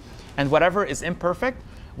day. And whatever is imperfect,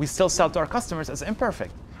 we still sell to our customers as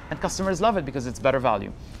imperfect. And customers love it because it's better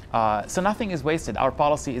value. So nothing is wasted. Our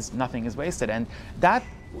policy is nothing is wasted. And that,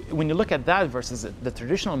 when you look at that versus the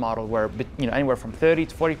traditional model where anywhere from 30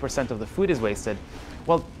 to 40% of the food is wasted,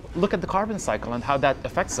 well, look at the carbon cycle and how that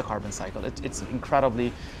affects the carbon cycle. It's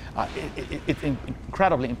incredibly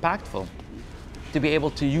impactful to be able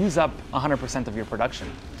to use up 100% of your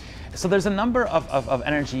production. So there's a number of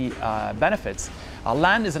energy benefits.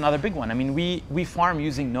 Land is another big one. I mean, we farm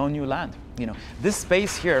using no new land. This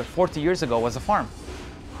space here 40 years ago was a farm.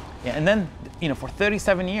 Yeah, and then, for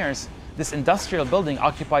 37 years, this industrial building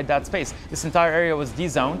occupied that space. This entire area was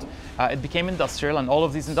dezoned. It became industrial, and all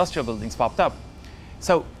of these industrial buildings popped up.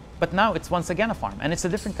 So, but now it's once again a farm, and it's a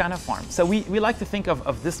different kind of farm. So we like to think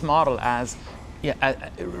of this model as,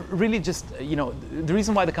 really just, the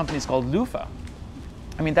reason why the company is called Lufa.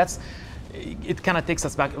 I mean, it kind of takes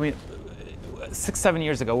us back. I mean, 6-7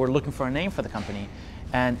 years ago, we're looking for a name for the company.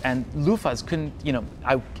 And Lufas couldn't,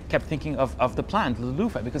 I kept thinking of the plant,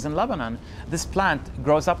 Lufa, because in Lebanon, this plant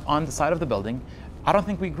grows up on the side of the building. I don't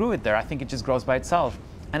think we grew it there. I think it just grows by itself.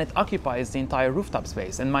 And it occupies the entire rooftop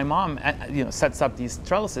space. And my mom, sets up these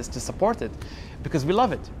trellises to support it because we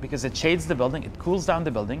love it, because it shades the building, it cools down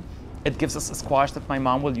the building. It gives us a squash that my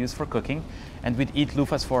mom will use for cooking. And we'd eat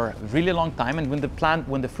lufas for a really long time. And when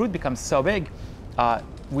the fruit becomes so big,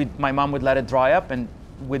 my mom would let it dry up and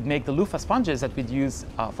would make the loofah sponges that we'd use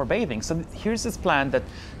for bathing. So here's this plant that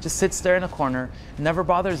just sits there in a corner, never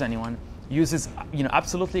bothers anyone, uses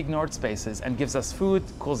absolutely ignored spaces, and gives us food,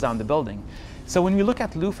 cools down the building. So when we look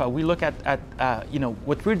at loofah, we look at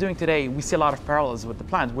what we're doing today. We see a lot of parallels with the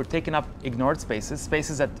plant. We're taking up ignored spaces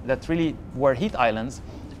that really were heat islands,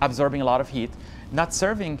 absorbing a lot of heat, not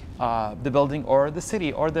serving the building or the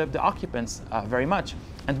city or the occupants very much.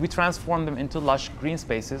 And we transform them into lush green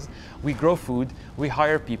spaces. We grow food, we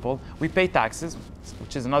hire people, we pay taxes,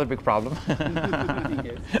 which is another big problem,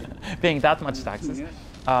 paying that much taxes.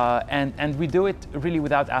 And we do it really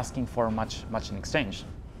without asking for much in exchange.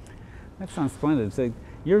 That sounds splendid. So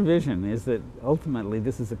your vision is that ultimately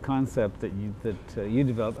this is a concept that you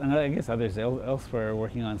developed, and I guess others elsewhere are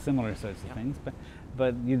working on similar sorts of things,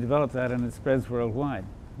 but you developed that and it spreads worldwide.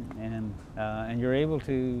 And you're able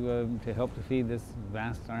to help to feed this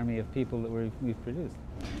vast army of people that we've produced.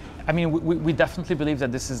 I mean, we definitely believe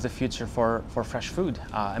that this is the future for fresh food.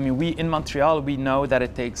 I mean, in Montreal, we know that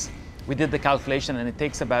we did the calculation, and it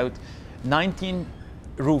takes about 19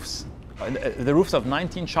 roofs, the roofs of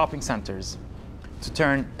 19 shopping centers, to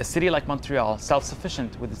turn a city like Montreal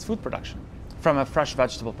self-sufficient with its food production from a fresh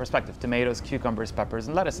vegetable perspective: tomatoes, cucumbers, peppers,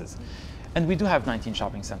 and lettuces. And we do have 19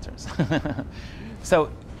 shopping centers.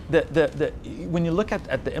 So when you look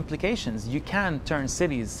at the implications, you can turn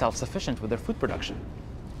cities self-sufficient with their food production.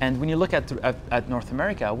 And when you look at North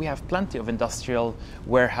America, we have plenty of industrial,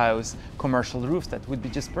 warehouse, commercial roofs that would be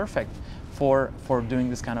just perfect for doing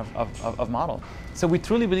this kind of model. So we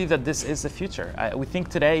truly believe that this is the future. We think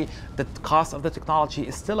today the cost of the technology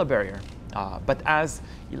is still a barrier. But as,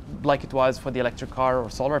 like it was for the electric car or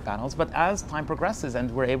solar panels, but as time progresses and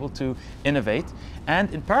we're able to innovate,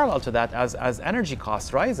 and in parallel to that, as energy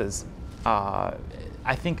costs rises,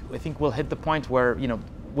 I think we'll hit the point where, you know,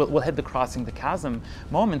 we'll hit the crossing the chasm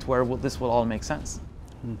moment where this will all make sense.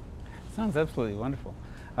 Sounds absolutely wonderful.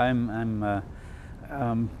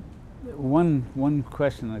 One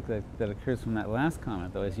question that occurs from that last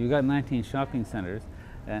comment, though, is you got 19 shopping centers.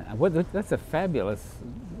 That's a fabulous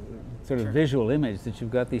sort of visual image, that you've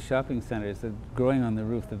got these shopping centers that growing on the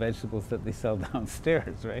roof the vegetables that they sell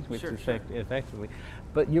downstairs, right? Which effectively.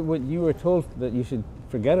 But what you were told that you should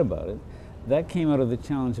forget about it, that came out of the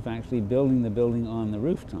challenge of actually building the building on the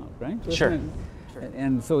rooftop, right? Sure.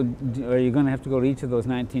 And so are you going to have to go to each of those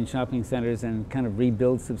 19 shopping centers and kind of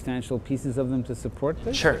rebuild substantial pieces of them to support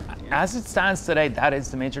this? Sure. As it stands today, that is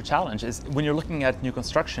the major challenge, is when you're looking at new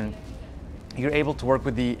construction, you're able to work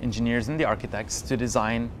with the engineers and the architects to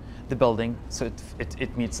design the building so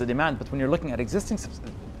it meets the demand. But when you're looking at existing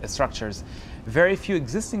structures, very few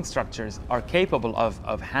existing structures are capable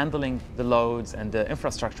of handling the loads and the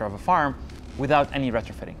infrastructure of a farm without any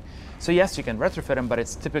retrofitting. So yes, you can retrofit them, but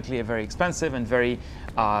it's typically a very expensive and very,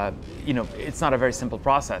 it's not a very simple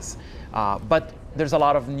process. But there's a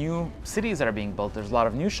lot of new cities that are being built. There's a lot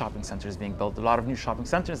of new shopping centers being built. There are a lot of shopping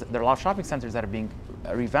centers that are being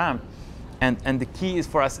revamped. And the key is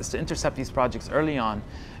for us is to intercept these projects early on,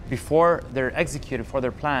 before they're executed, before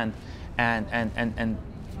they're planned, and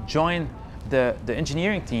join the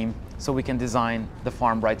engineering team so we can design the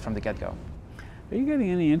farm right from the get-go. Are you getting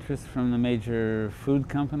any interest from the major food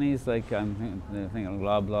companies, like I'm thinking of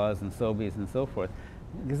Loblaws and Sobeys and so forth?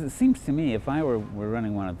 Because it seems to me, if I were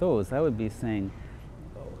running one of those, I would be saying,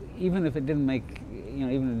 even if it didn't make, even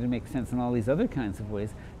if it didn't make sense in all these other kinds of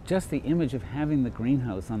ways, just the image of having the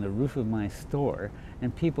greenhouse on the roof of my store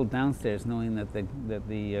and people downstairs knowing that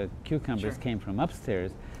the cucumbers came from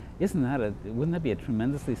upstairs, wouldn't that be a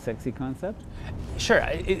tremendously sexy concept? Sure,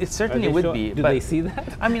 it certainly would be. Do they see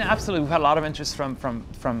that? I mean, absolutely. We've had a lot of interest from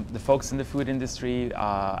the folks in the food industry.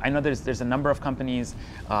 I know there's a number of companies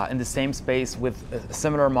in the same space with a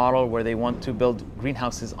similar model where they want to build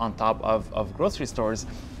greenhouses on top of grocery stores.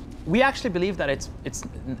 We actually believe that it's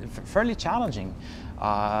fairly challenging,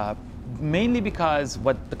 mainly because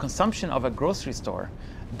what the consumption of a grocery store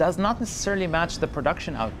does not necessarily match the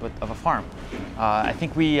production output of a farm. I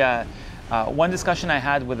think one discussion I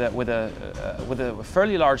had with a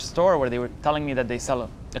fairly large store where they were telling me that they sell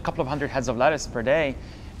a couple of hundred heads of lettuce per day,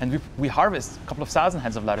 and we harvest a couple of thousand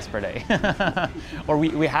heads of lettuce per day. Or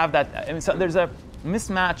we have that. I mean, so there's a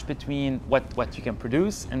mismatch between what you can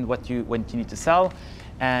produce and what you need to sell,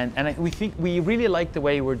 and we think we really like the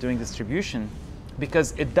way we're doing distribution,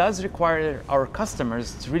 because it does require our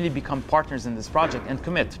customers to really become partners in this project and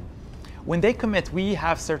commit. When they commit, we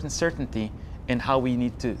have certain certainty in how we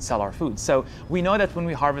need to sell our food. So we know that when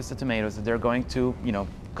we harvest the tomatoes, that they're going to,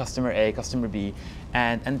 customer A, customer B,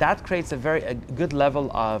 and that creates a good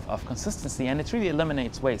level of consistency, and it really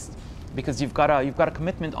eliminates waste, because you've got a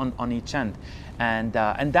commitment on each end, and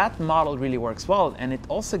that model really works well, and it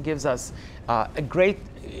also gives us a great.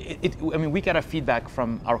 We get a feedback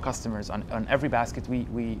from our customers on every basket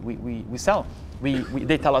we sell.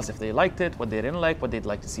 They tell us if they liked it, what they didn't like, what they'd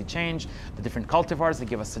like to see change, the different cultivars. They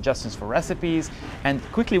give us suggestions for recipes, and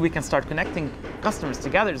quickly we can start connecting customers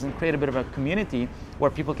together and create a bit of a community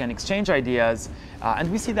where people can exchange ideas. And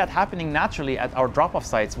we see that happening naturally at our drop-off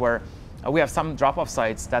sites, where we have some drop-off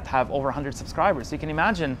sites that have over 100 subscribers. So you can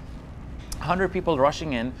imagine 100 people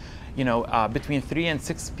rushing in, between 3 and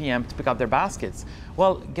 6 p.m. to pick up their baskets.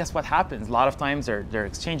 Well, guess what happens? A lot of times they're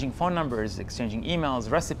exchanging phone numbers, exchanging emails,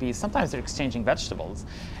 recipes. Sometimes they're exchanging vegetables,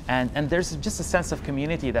 and there's just a sense of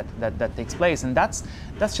community that takes place. And that's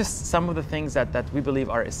just some of the things that we believe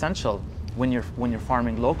are essential when you're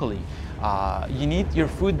farming locally. Your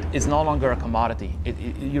food is no longer a commodity.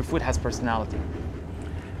 Your food has personality.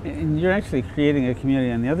 And you're actually creating a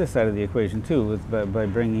community on the other side of the equation too, by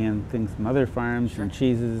bringing in things from other farms and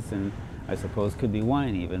cheeses, and I suppose could be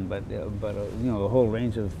wine even, but a whole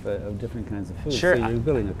range of different kinds of food. Sure. So you're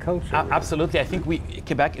building a culture. Absolutely. I think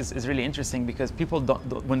Quebec is really interesting, because people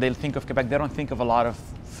when they think of Quebec, they don't think of a lot of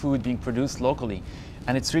food being produced locally,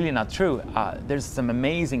 and it's really not true. There's some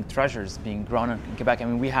amazing treasures being grown in Quebec. I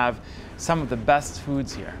mean, we have some of the best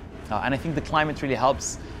foods here, and I think the climate really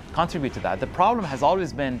helps contribute to that. The problem has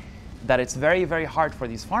always been that it's very, very hard for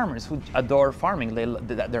these farmers who adore farming,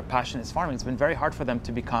 their passion is farming. It's been very hard for them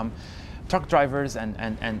to become truck drivers and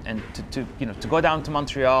to go down to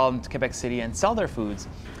Montreal and to Quebec City and sell their foods.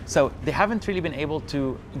 So they haven't really been able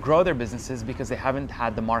to grow their businesses because they haven't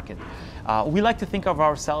had the market. We like to think of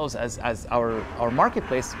ourselves as our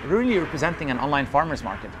marketplace really representing an online farmers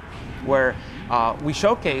market, where we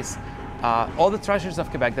showcase all the treasures of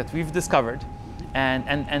Quebec that we've discovered.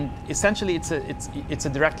 And essentially, it's a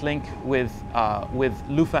direct link with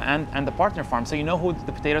Lufa and the partner farm. So you know who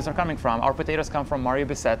the potatoes are coming from. Our potatoes come from Mario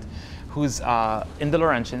Bissett, who's in the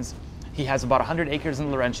Laurentians. He has about 100 acres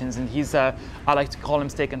in the Laurentians, and he's I like to call him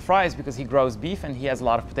steak and fries because he grows beef and he has a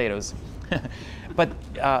lot of potatoes. But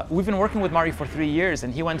we've been working with Mario for 3 years,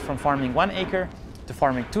 and he went from farming 1 acre to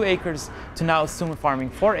farming 2 acres to now soon farming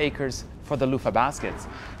 4 acres for the Lufa baskets.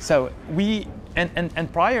 So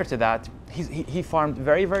and prior to that, he farmed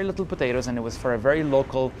very, very little potatoes, and it was for a very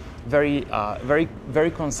local,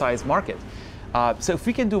 very concise market. So if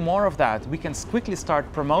we can do more of that, we can quickly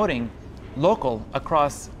start promoting local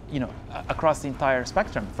across the entire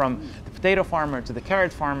spectrum, from the potato farmer to the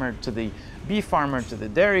carrot farmer to the beef farmer to the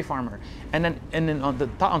dairy farmer, and then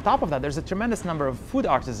on top of that, there's a tremendous number of food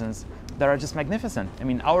artisans that are just magnificent. I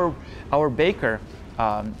mean, our baker.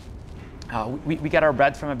 We get our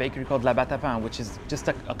bread from a bakery called Lebanon, which is just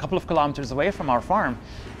a couple of kilometers away from our farm,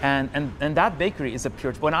 and that bakery is a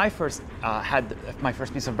pure. When I first had my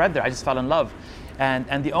first piece of bread there, I just fell in love,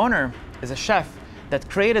 and the owner is a chef that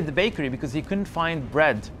created the bakery because he couldn't find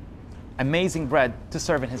bread, amazing bread, to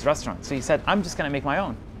serve in his restaurant. So he said, I'm just going to make my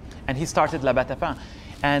own, and he started Le Batapin.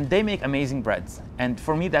 And they make amazing breads, and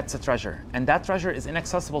for me that's a treasure. And that treasure is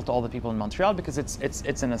inaccessible to all the people in Montreal because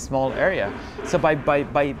it's in a small area. So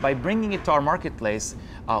by bringing it to our marketplace,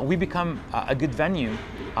 we become a good venue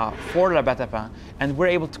for Le Batapin, and we're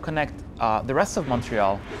able to connect the rest of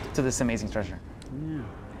Montreal to this amazing treasure. Yeah.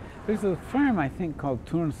 There's a farm, I think, called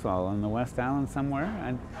Tournesol on the West Island somewhere,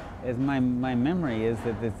 and as my memory is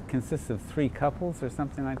that it consists of 3 couples or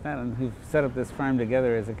something like that, and who've set up this farm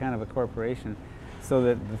together as a kind of a corporation, so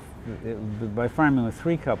that by farming with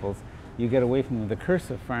 3 couples, you get away from the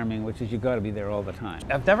curse of farming, which is you've got to be there all the time.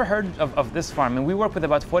 I've never heard of this farm, and we work with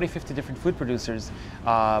about 40-50 different food producers,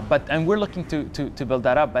 and we're looking to build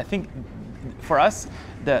that up. I think for us,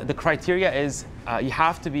 the criteria is you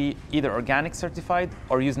have to be either organic certified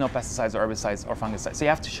or use no pesticides or herbicides or fungicides. So you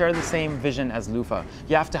have to share the same vision as Lufa.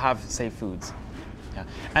 You have to have safe foods. Yeah.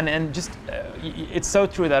 And just it's so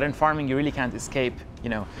true that in farming you really can't escape.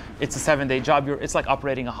 It's a 7-day job. It's like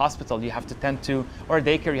operating a hospital. You have to tend to, or a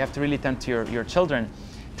daycare. You have to really tend to your children.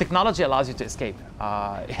 Technology allows you to escape.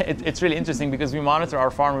 It's really interesting because we monitor our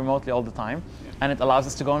farm remotely all the time, and it allows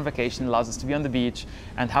us to go on vacation, allows us to be on the beach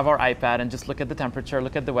and have our iPad and just look at the temperature,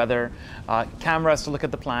 look at the weather, cameras to look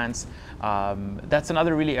at the plants. That's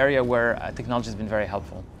another really area where technology has been very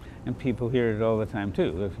helpful. And people hear it all the time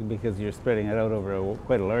too, because you're spreading it out over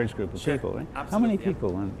quite a large group of people, right? Absolutely, how many yeah.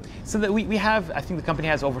 people? So that we have, I think the company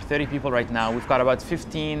has over 30 people right now. We've got about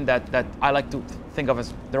 15 that I like to think of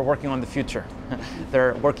as they're working on the future.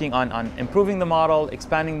 They're working on improving the model,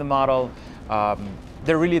 expanding the model.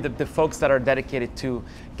 They're really the folks that are dedicated to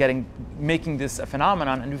making this a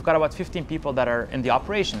phenomenon. And we've got about 15 people that are in the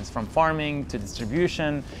operations, from farming to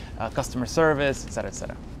distribution, customer service, et cetera, et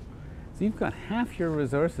cetera. So you've got half your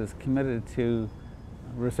resources committed to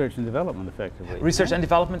research and development, effectively. Research and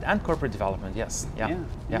development and corporate development, yes.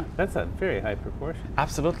 Yeah. That's a very high proportion.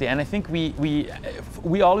 Absolutely, and I think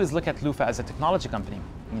we always look at Lufa as a technology company.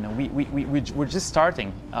 We're just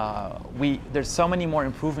starting. There's so many more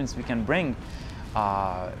improvements we can bring,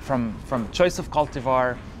 from choice of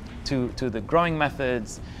cultivar to the growing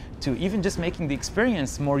methods, to even just making the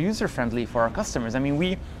experience more user-friendly for our customers. I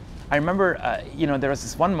mean, I remember, there was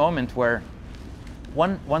this one moment where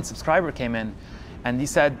one subscriber came in, and he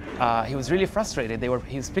said he was really frustrated.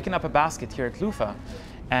 He was picking up a basket here at Lufa,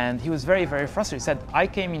 and he was very, very frustrated. He said, I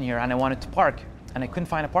came in here and I wanted to park, and I couldn't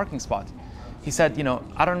find a parking spot. He said,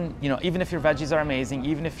 even if your veggies are amazing,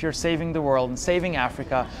 even if you're saving the world and saving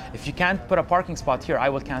Africa, if you can't put a parking spot here, I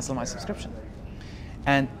will cancel my subscription.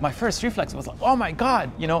 And my first reflex was like, oh my God,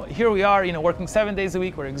 here we are, working 7 days a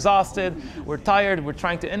week, we're exhausted, we're tired, we're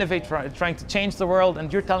trying to innovate, trying to change the world,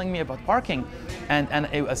 and you're telling me about parking. And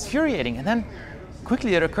it was infuriating. And then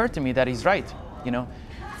quickly it occurred to me that he's right.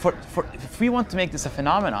 If we want to make this a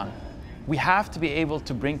phenomenon, we have to be able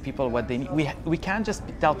to bring people what they need. We can't just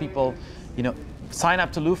tell people, sign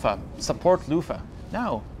up to Lufa, support Lufa.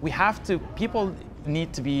 No, people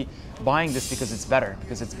need to be buying this because it's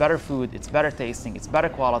better food, it's better tasting, it's better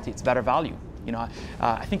quality, it's better value. You know,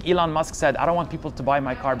 I think Elon Musk said, I don't want people to buy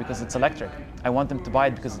my car because it's electric. I want them to buy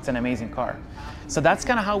it because it's an amazing car. So that's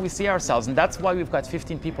kind of how we see ourselves, and that's why we've got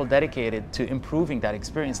 15 people dedicated to improving that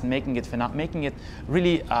experience and making it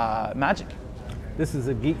really magic. This is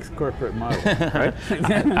a geek's corporate model, right?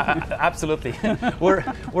 Absolutely.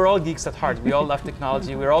 We're all geeks at heart. We all love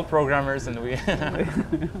technology. We're all programmers, and we.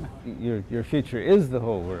 Your future is the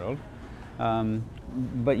whole world,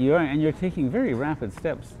 but you're taking very rapid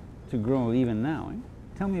steps to grow even now. Eh?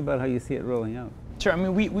 Tell me about how you see it rolling out. Sure. I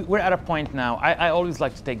mean, we're at a point now. I always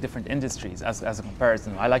like to take different industries as a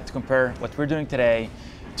comparison. I like to compare what we're doing today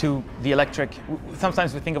to the electric.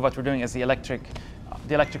 Sometimes we think of what we're doing as the electric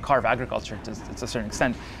car of agriculture to a certain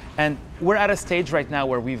extent. And we're at a stage right now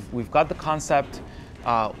where we've got the concept,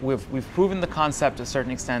 we've proven the concept to a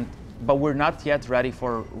certain extent, but we're not yet ready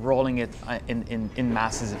for rolling it in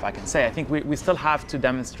masses, if I can say. I think we still have to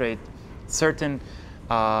demonstrate certain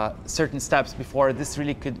steps before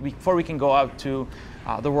we can go out to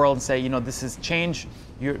the world and say, you know, this is change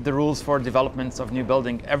the rules for developments of new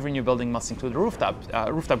building. Every new building must include a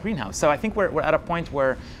rooftop greenhouse. So I think we're at a point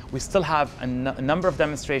where we still have a number of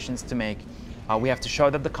demonstrations to make. We have to show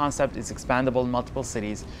that the concept is expandable in multiple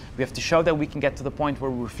cities. We have to show that we can get to the point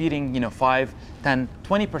where we're feeding, 5, 10,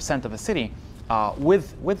 20% of a city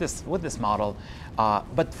with this model.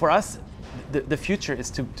 But for us, the future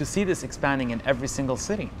is to see this expanding in every single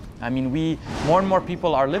city. I mean, more and more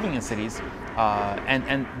people are living in cities,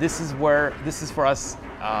 and this is for us.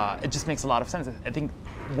 It just makes a lot of sense. I think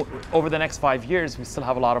over the next 5 years, we still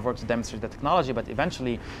have a lot of work to demonstrate the technology, but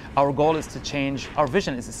eventually our goal is to change. Our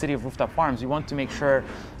vision is a city of rooftop farms. We want to make sure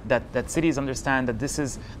that cities understand that this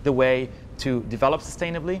is the way to develop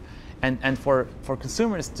sustainably, and for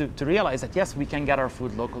consumers to realize that, yes, we can get our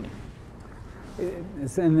food locally.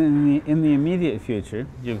 In the immediate future,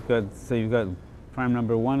 you've got farm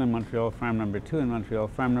number 1 in Montreal, farm number 2 in Montreal,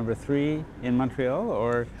 farm number 3 in Montreal,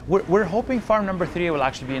 or? We're hoping farm number 3 will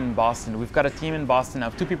actually be in Boston. We've got a team in Boston now,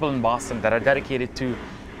 2 people in Boston that are dedicated to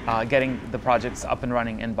getting the projects up and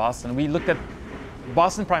running in Boston. We looked at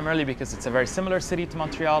Boston primarily because it's a very similar city to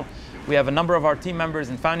Montreal. We have a number of our team members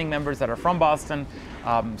and founding members that are from Boston.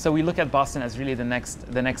 So we look at Boston as really the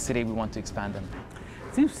next city we want to expand in.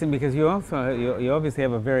 It's interesting because you obviously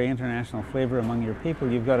have a very international flavor among your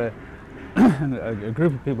people. You've got a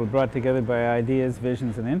group of people brought together by ideas,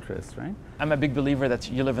 visions, and interests, right? I'm a big believer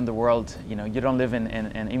that you live in the world. You don't live in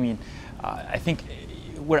I mean, I think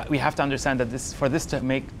we have to understand that for this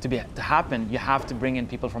to happen, you have to bring in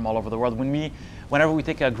people from all over the world. Whenever we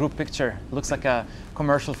take a group picture, it looks like a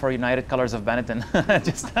commercial for United Colors of Benetton.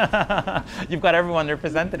 You've got everyone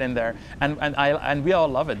represented in there, and we all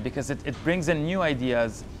love it because it brings in new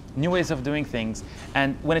ideas, new ways of doing things.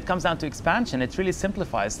 And when it comes down to expansion, it really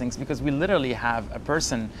simplifies things because we literally have a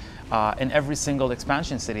person in every single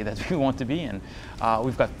expansion city that we want to be in.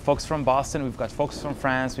 We've got folks from Boston, we've got folks from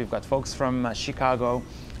France, we've got folks from Chicago,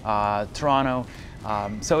 Toronto.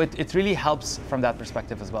 So it really helps from that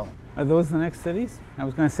perspective as well. Are those the next cities? I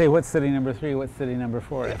was going to say, what's city number 3, what's city number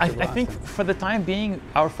 4? I think for the time being,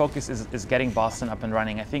 our focus is getting Boston up and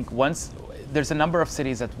running. I think once there's a number of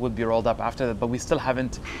cities that would be rolled up after that, but we still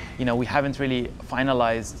haven't, we haven't really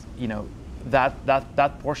finalized,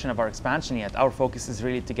 that portion of our expansion yet. Our focus is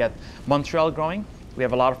really to get Montreal growing. We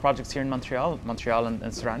have a lot of projects here in Montreal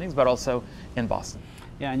and surroundings, but also in Boston.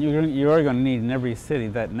 Yeah, and you are going to need in every city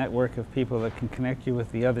that network of people that can connect you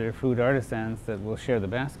with the other food artisans that will share the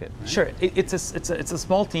basket. Right? Sure, it's a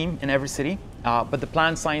small team in every city, but the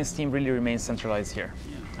plant science team really remains centralized here.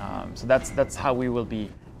 Yeah. So that's how we will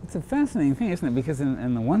be. It's a fascinating thing, isn't it? Because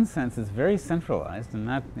in the one sense, it's very centralized in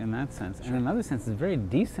that sense, and in another sense, it's very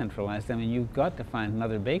decentralized. I mean, you've got to find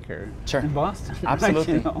another baker in Boston,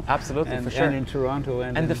 absolutely, right, absolutely, and, for sure. And in Toronto,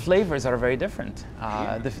 and the flavors are very different.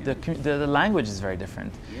 The language is very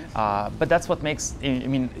different. Yes. But that's what makes. I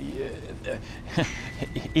mean,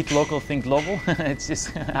 eat local, think global. It's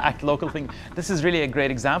just act local, think. This is really a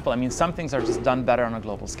great example. I mean, some things are just done better on a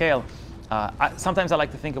global scale. Sometimes I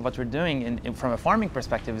like to think of what we're doing from a farming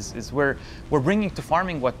perspective is we're bringing to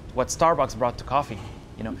farming what Starbucks brought to coffee.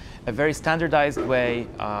 A very standardized way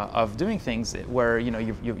of doing things where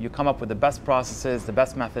you come up with the best processes, the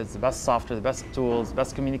best methods, the best software, the best tools, the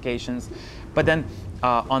best communications. But then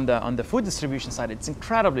on the food distribution side, it's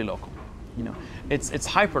incredibly local. It's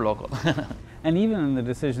hyper local. And even in the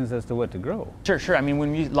decisions as to what to grow. Sure. I mean,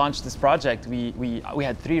 when we launched this project, we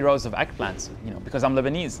had 3 rows of eggplants, because I'm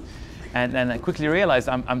Lebanese. And I quickly realized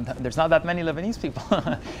there's not that many Lebanese people.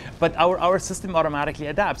 But our system automatically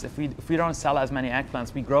adapts. If we don't sell as many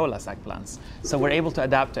eggplants, we grow less eggplants. So we're able to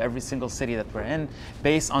adapt to every single city that we're in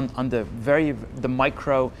based on the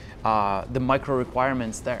micro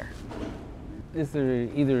requirements there. Is there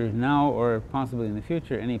either now or possibly in the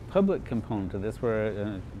future any public component to this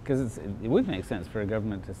where, because it would make sense for a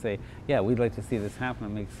government to say, yeah, we'd like to see this happen,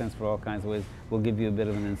 it makes sense for all kinds of ways, we'll give you a bit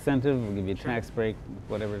of an incentive, we'll give you a tax break,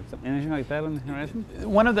 whatever, anything like that on the horizon?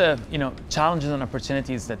 One of the challenges and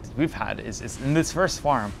opportunities that we've had is in this first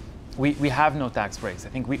farm, we have no tax breaks. I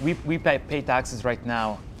think we pay taxes right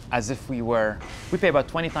now as if we pay about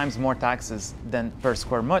 20 times more taxes than per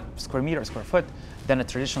square meter, square foot than a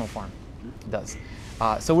traditional farm does.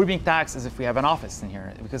 So we're being taxed as if we have an office in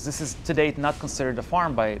here, because this is to date not considered a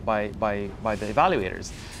farm by the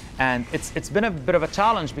evaluators. And it's been a bit of a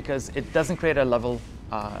challenge because it doesn't create a level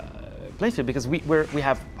playing field, because we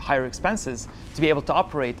have higher expenses to be able to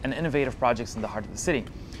operate and innovative projects in the heart of the city.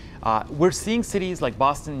 We're seeing cities like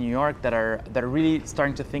Boston, New York that are really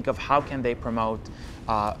starting to think of how can they promote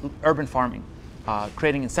urban farming.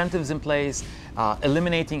 Creating incentives in place,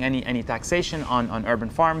 eliminating any taxation on urban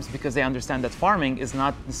farms, because they understand that farming is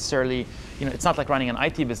not necessarily, it's not like running an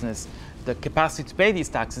IT business. The capacity to pay these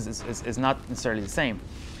taxes is not necessarily the same.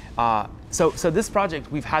 So this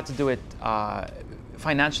project, we've had to do it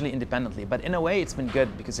financially independently, but in a way it's been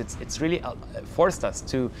good because it's really forced us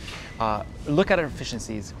to look at our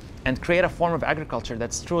efficiencies and create a form of agriculture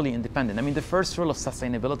that's truly independent. I mean, the first rule of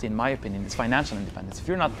sustainability, in my opinion, is financial independence. If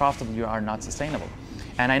you're not profitable, you are not sustainable.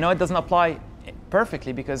 And I know it doesn't apply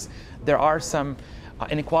perfectly because there are some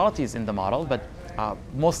inequalities in the model, but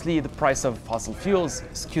mostly the price of fossil fuels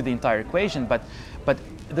skew the entire equation. But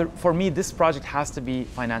for me, this project has to be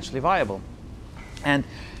financially viable. And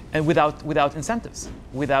without incentives,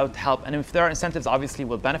 without help. And if there are incentives, obviously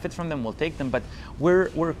we'll benefit from them, we'll take them, but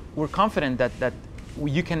we're confident that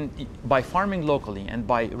you can, by farming locally and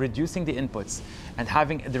by reducing the inputs and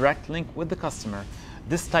having a direct link with the customer,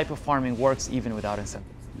 this type of farming works even without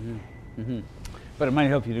incentives. Mm-hmm. Mm-hmm. But it might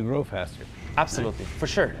help you to grow faster. Absolutely, right? For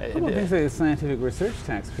sure. What about things like scientific research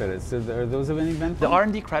tax credits? Are those of any benefit? The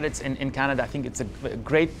R&D credits in Canada, I think it's a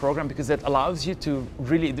great program because it allows you to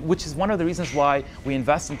really, which is one of the reasons why we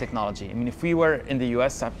invest in technology. I mean, if we were in the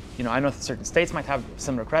US, I know certain states might have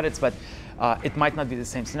similar credits, but it might not be the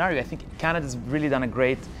same scenario. I think Canada's really done a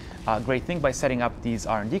great thing by setting up these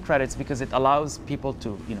R&D credits because it allows people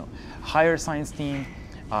to, hire a science team,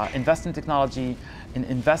 invest in technology, and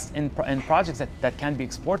invest in projects that can be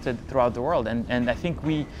exported throughout the world. And I think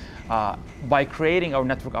we, by creating our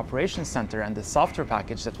network operations center and the software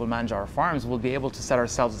package that will manage our farms, we'll be able to set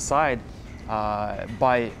ourselves aside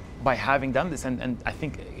by having done this. And I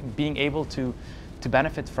think being able to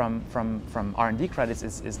benefit from R&D credits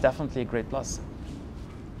is definitely a great plus.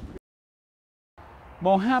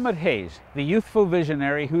 Mohamed Hage, the youthful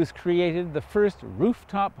visionary who's created the first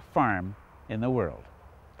rooftop farm in the world.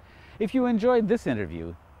 If you enjoyed this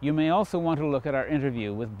interview, you may also want to look at our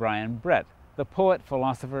interview with Brian Brett, the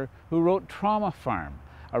poet-philosopher who wrote Trauma Farm,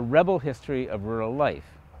 a rebel history of rural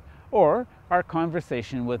life, or our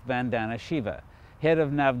conversation with Vandana Shiva, head of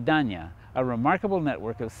Navdanya, a remarkable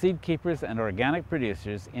network of seed keepers and organic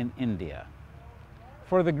producers in India.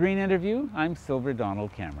 For The Green Interview, I'm Silver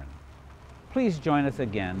Donald Cameron. Please join us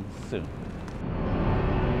again soon.